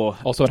Shore,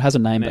 Also, it has a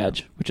name Yeah.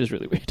 badge, which is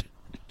really weird.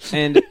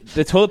 and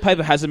the toilet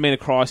paper hasn't been a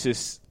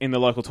crisis in the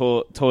local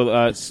toilet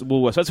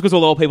Woolworths. That's because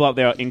all the old people up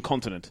there are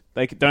incontinent.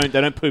 They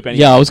don't poop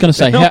anymore. Yeah, I was going to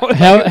say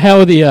how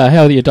are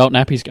the adult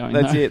nappies going?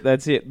 That's though? it.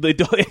 That's it. The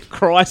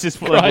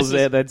crisis levels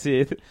there. That's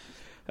it.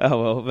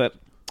 Oh well. But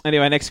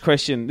anyway, next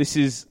question. This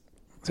seems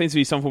to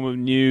be some form of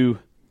new,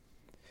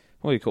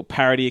 what do you call,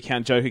 parody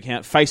account, joke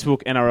account,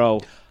 Facebook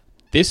NRL.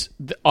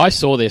 I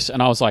saw this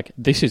and I was like,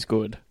 this is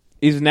good.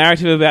 Is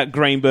narrative about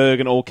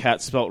Greenberg and all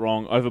cats spelt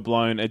wrong,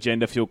 overblown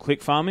agenda fuel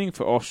click farming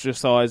for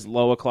ostracised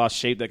lower class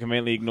sheep that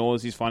conveniently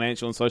ignores his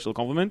financial and social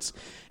compliments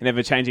in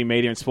ever changing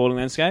media and sporting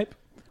landscape?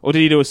 Or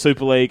did he do a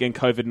Super League and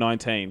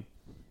COVID-19?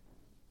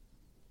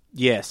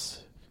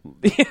 Yes.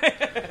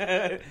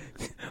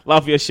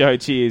 Love your show.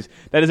 Cheers.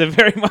 That is a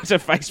very much a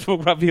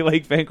Facebook Rugby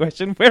League fan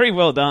question. Very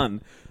well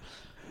done.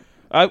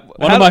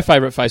 One of my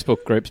favourite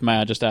Facebook groups, may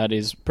I just add,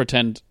 is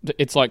pretend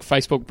it's like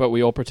Facebook, but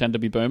we all pretend to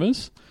be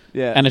boomers.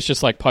 Yeah. And it's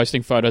just like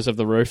posting photos of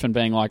the roof and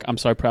being like, I'm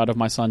so proud of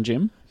my son,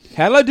 Jim.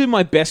 How did I do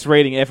my best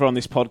reading ever on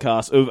this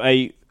podcast of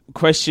a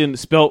question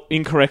spelt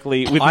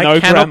incorrectly with I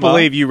no cannot grammar?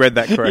 believe you read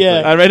that correctly.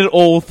 Yeah. I read it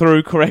all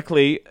through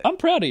correctly. I'm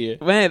proud of you.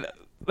 Man,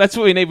 that's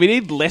what we need. We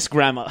need less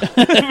grammar,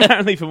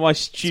 apparently, for my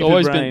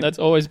stupid brain. That's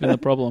always been the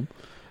problem.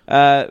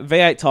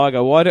 V8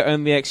 Tiger, why do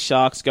only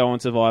ex-Sharks go on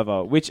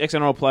Survivor? Which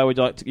ex-NRL player would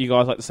you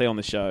guys like to see on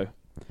the show?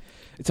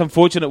 It's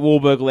unfortunate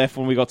Wahlberg left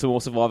when we got to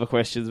more Survivor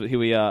questions, but here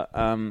we are.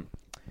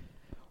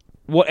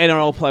 What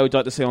NRL player would you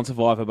like to see on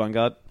Survivor,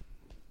 Bungard?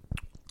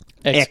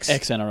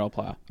 Ex-NRL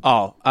player.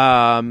 Oh,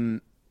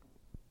 And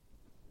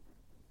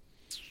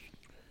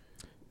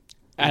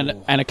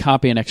it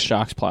can't be an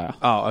ex-Sharks player.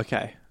 oh,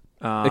 okay.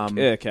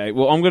 Okay,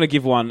 well, I'm going to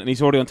give one, and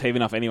he's already on TV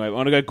enough anyway. I'm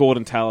going to go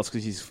Gordon Tallis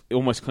because he's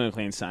almost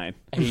clinically insane.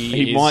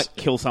 He might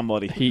kill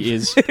somebody. He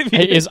is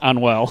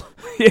unwell.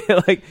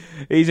 Yeah, like,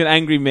 he's an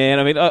angry man.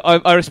 I mean,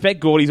 I respect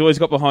Gord. He's always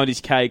got behind his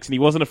cakes, and he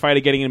wasn't afraid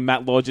of getting in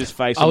Matt Lodge's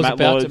face. I was Matt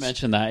about Lodge to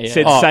mention that, yeah.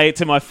 said, say it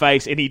to my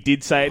face, and he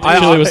did say it to I me.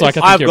 actually was like,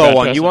 I think I've you're a got bad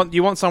one. person.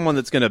 You want someone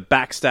that's going to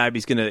backstab.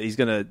 He's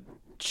going to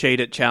cheat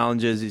at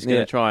challenges. He's going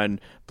to try and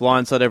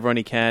blindside everyone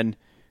he can.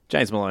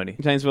 James Maloney.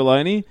 James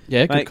Maloney.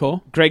 Yeah, good Mate,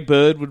 call. Greg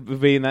Bird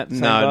would be in that same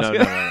No.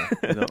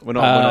 basket. We're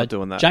not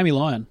doing that. Jamie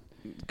Lyon.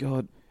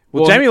 God.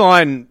 Well, Jamie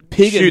Lyon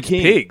Pig and shoots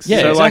king. pigs.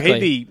 Yeah, so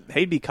exactly. like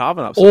he'd be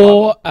carving up.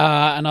 Or,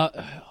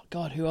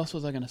 God, who else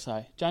was I going to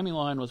say? Jamie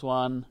Lyon was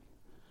one.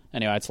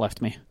 Anyway, it's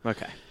left me.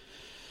 Okay.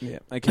 Yeah.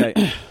 Okay.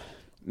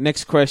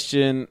 Next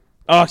question.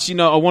 Oh, actually,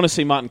 no. I want to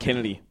see Martin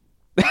Kennedy.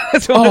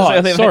 That's what I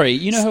was saying. Sorry.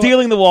 You know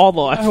Stealing the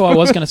wildlife. who I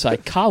was going to say?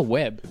 Carl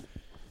Webb.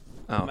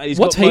 Oh. Mate, he's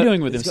What's got he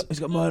doing with him? He's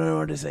got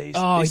motor disease.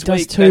 Oh, this he does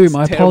week. too. That's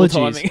My terrible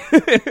apologies.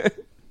 timing.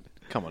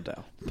 Come on,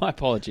 Dale. My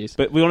apologies.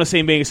 But we want to see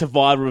him being a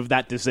survivor of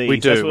that disease. We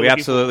That's do. what We we're looking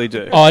absolutely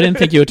do. Oh, I didn't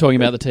think you were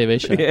talking about the TV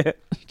show. for. Yeah.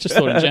 Just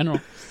thought in general.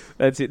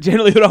 That's it.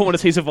 Generally, we don't want to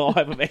see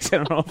survive of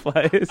ex-NRL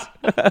players.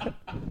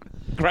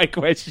 Great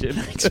question.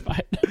 Thanks,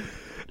 mate.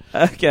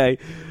 Okay.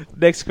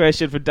 Next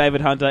question from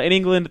David Hunter. In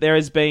England, there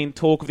has been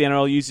talk of the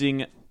NRL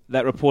using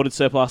that reported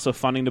surplus of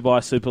funding to buy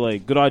a Super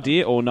League. Good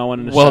idea, or no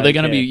one in Australia Well, they're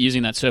going to be cared?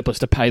 using that surplus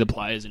to pay the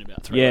players in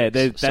about 3 Yeah,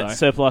 weeks. that so.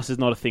 surplus is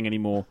not a thing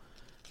anymore.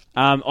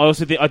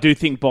 I do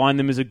think buying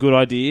them is a good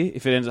idea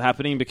if it ends up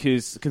happening,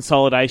 because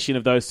consolidation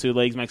of those two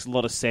leagues makes a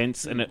lot of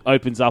sense and it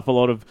opens up a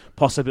lot of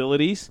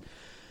possibilities.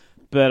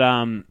 But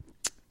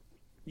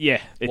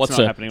yeah, it's not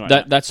happening right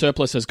now. That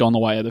surplus has gone the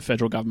way of the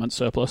federal government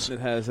surplus. It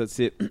has, that's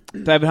it.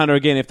 David Hunter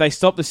again. If they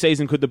stop the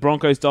season, could the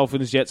Broncos,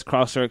 Dolphins, Jets,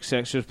 Crusher,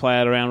 etc. play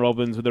out around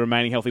Robins with the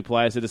remaining healthy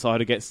players that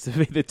decide who gets to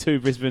be the two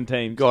Brisbane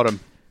teams? Got him.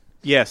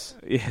 Yes.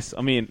 Yes,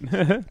 I'm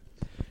in.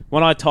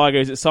 One-eyed tiger.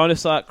 Is it time to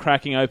start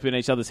cracking open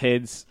each other's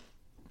heads?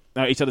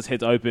 No, each other's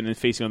heads open and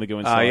feasting on the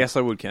going side. Yes,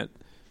 I would, Kent.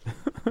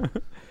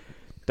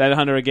 David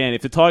Hunter again.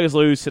 If the Tigers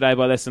lose today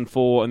by less than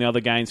 4 and the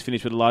other games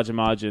finish with a larger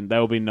margin, they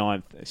will be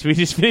 9th. Should we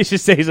just finish the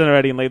season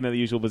already and leave them in the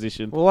usual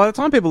position? Well, by the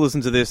time people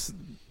listen to this,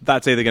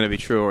 that's either going to be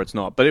true or it's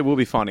not. But it will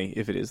be funny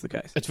if it is the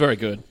case. It's very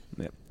good.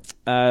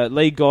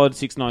 League God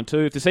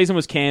 692. If the season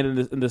was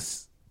canned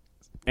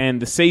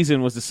and the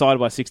season was decided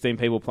by 16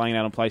 people playing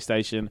out on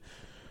PlayStation,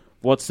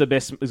 what's the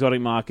best exotic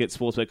market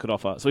Sportsbet could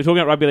offer? So we're talking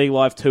about Rugby League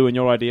Live 2 and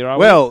your idea, are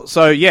we? Well,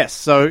 so yes.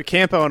 So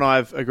Campo and I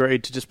have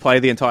agreed to just play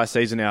the entire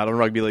season out on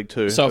Rugby League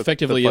 2. So for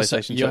effectively,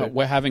 PlayStation 2.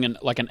 we're having an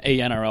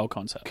eNRL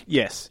concept.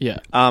 Yes. Yeah.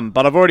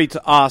 But I've already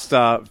asked...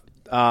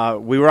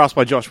 we were asked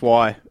by Josh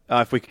Y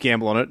if we could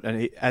gamble on it,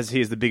 and as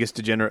he is the biggest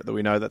degenerate that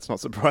we know, that's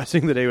not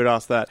surprising that he would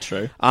ask that.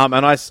 True.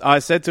 And I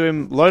said to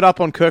him, load up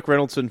on Kirk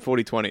Reynoldson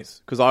 40-20s,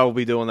 because I will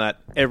be doing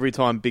that every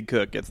time Big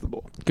Kirk gets the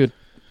ball. Good.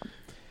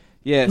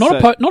 yeah,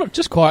 Not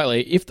just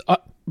quietly. If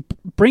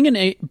bring an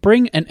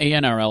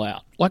eNRL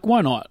out, like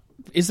why not?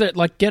 Is it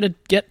like get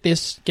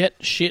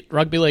shit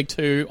Rugby League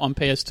 2 on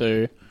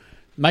PS2,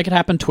 make it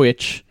happen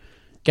Twitch,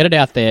 get it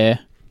out there.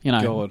 You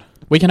know, God.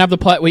 We can have the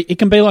play. It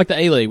can be like the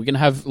E-League. We can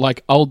have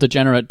like old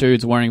degenerate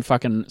dudes wearing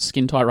fucking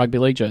skin tight rugby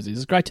league jerseys.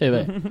 It's great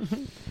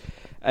TV.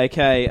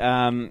 Okay.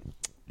 That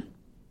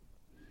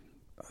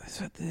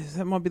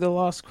might be the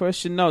last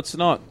question. No, it's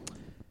not.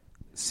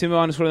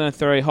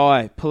 Simba_3.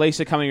 Hi. Police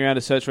are coming around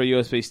to search for a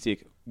USB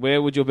stick. Where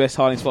would your best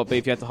hiding spot be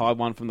if you had to hide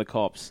one from the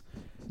cops?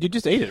 You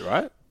just eat it,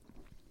 right?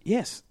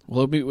 Yes.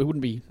 Well, it wouldn't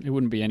be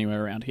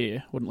anywhere around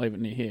here. Wouldn't leave it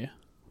near here.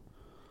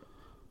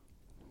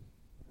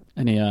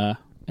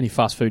 Any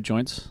fast food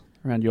joints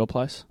around your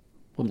place?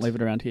 Wouldn't leave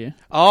it around here.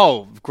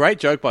 Oh, great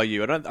joke by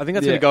you. I think that's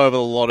going to go over a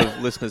lot of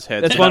listeners'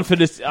 heads. That's one for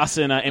us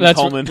and M.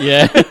 Coleman.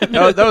 Yeah.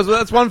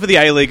 That's one for the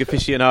A-League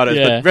aficionados,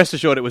 Yeah. but rest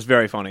assured it was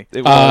very funny.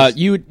 It was.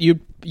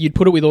 You'd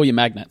put it with all your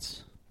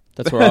magnets.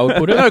 That's where I would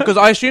put it. No, because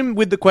I assume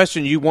with the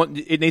question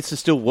it needs to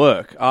still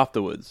work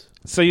afterwards.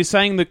 So you're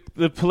saying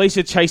the police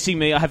are chasing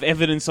me, I have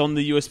evidence on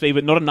the USB,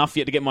 but not enough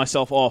yet to get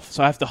myself off,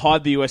 so I have to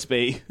hide the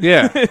USB.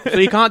 Yeah. So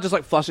you can't just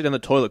like flush it down the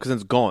toilet because then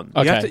it's gone.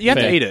 Okay, you have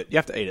to fair. eat it. You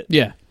have to eat it.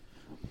 Yeah.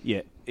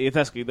 Yeah, if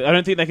that's good. I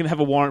don't think they can have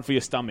a warrant for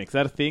your stomach. Is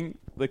that a thing?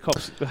 The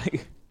cops...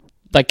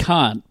 They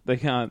can't. They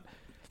can't.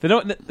 They're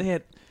not...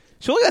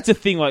 Surely that's a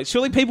thing. Like,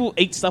 surely people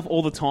eat stuff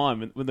all the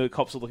time when the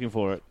cops are looking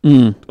for it.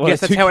 Mm. Well,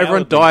 Yes, that's how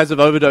everyone dies of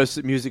overdose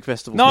at music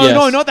festivals. No, Yes.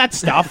 no, not that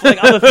stuff.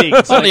 Like other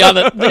things. Not the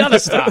other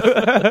stuff.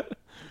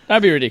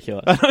 That'd be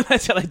ridiculous.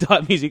 That's how they die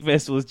at music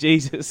festivals.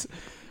 Jesus.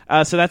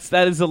 So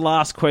that is the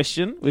last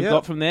question we've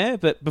got from there.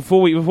 But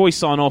before we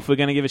sign off, we're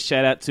going to give a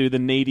shout out to the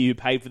Needy who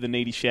paid for the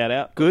Needy shout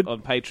out. Good.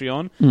 On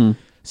Patreon. Mm.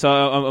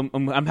 So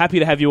I'm happy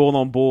to have you all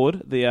on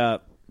board.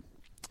 The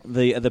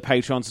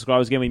Patreon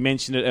subscribers. Again, we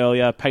mentioned it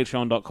earlier.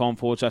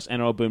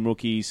 Patreon.com/NRL Boom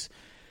Rookies.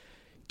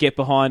 Get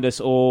behind us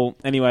all.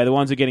 Anyway, the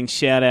ones who are getting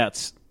shout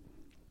outs.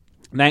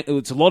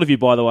 It's a lot of you,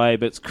 by the way,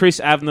 but it's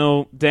Chris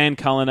Avenel, Dan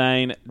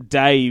Cullinane,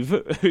 Dave,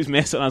 who's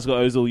messed on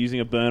Scott Ozil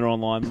using a burner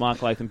online,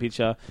 Mark Latham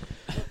pitcher,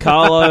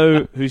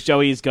 Carlo, who's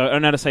Joey's go. I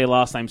don't know how to say your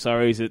last name,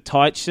 sorry. Is it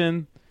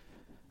Teitchen?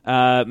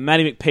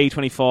 Matty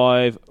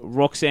McP25,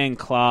 Roxanne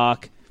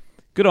Clark.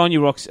 Good on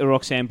you,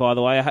 Roxanne, by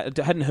the way. I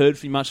hadn't heard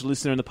from you much as a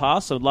listener in the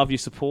past, so I'd love your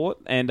support.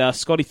 And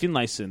Scotty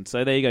Finlayson.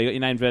 So there you go. You got your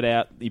name read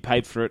out. You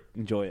paid for it.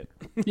 Enjoy it.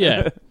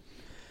 Yeah.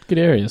 Good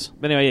areas.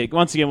 But anyway,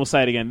 once again, we'll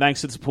say it again. Thanks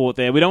for the support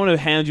there. We don't want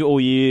to hound you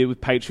all year with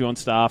Patreon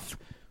stuff.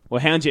 We'll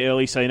hound you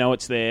early so you know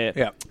it's there.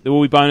 Yeah. There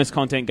will be bonus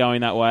content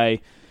going that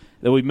way.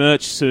 There will be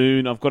merch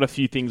soon. I've got a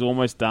few things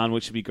almost done,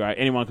 which should be great.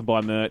 Anyone can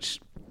buy merch.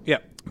 Yeah.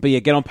 But yeah,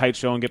 get on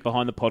Patreon, get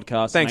behind the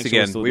podcast. Thanks Make sure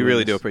we're again. still We doing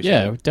really this. do appreciate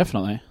it. Yeah,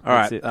 definitely. All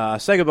That's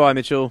right. Say goodbye,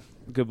 Mitchell.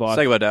 Goodbye.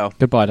 Say goodbye, Dale.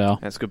 Goodbye, Dale.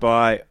 That's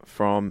goodbye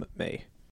from me.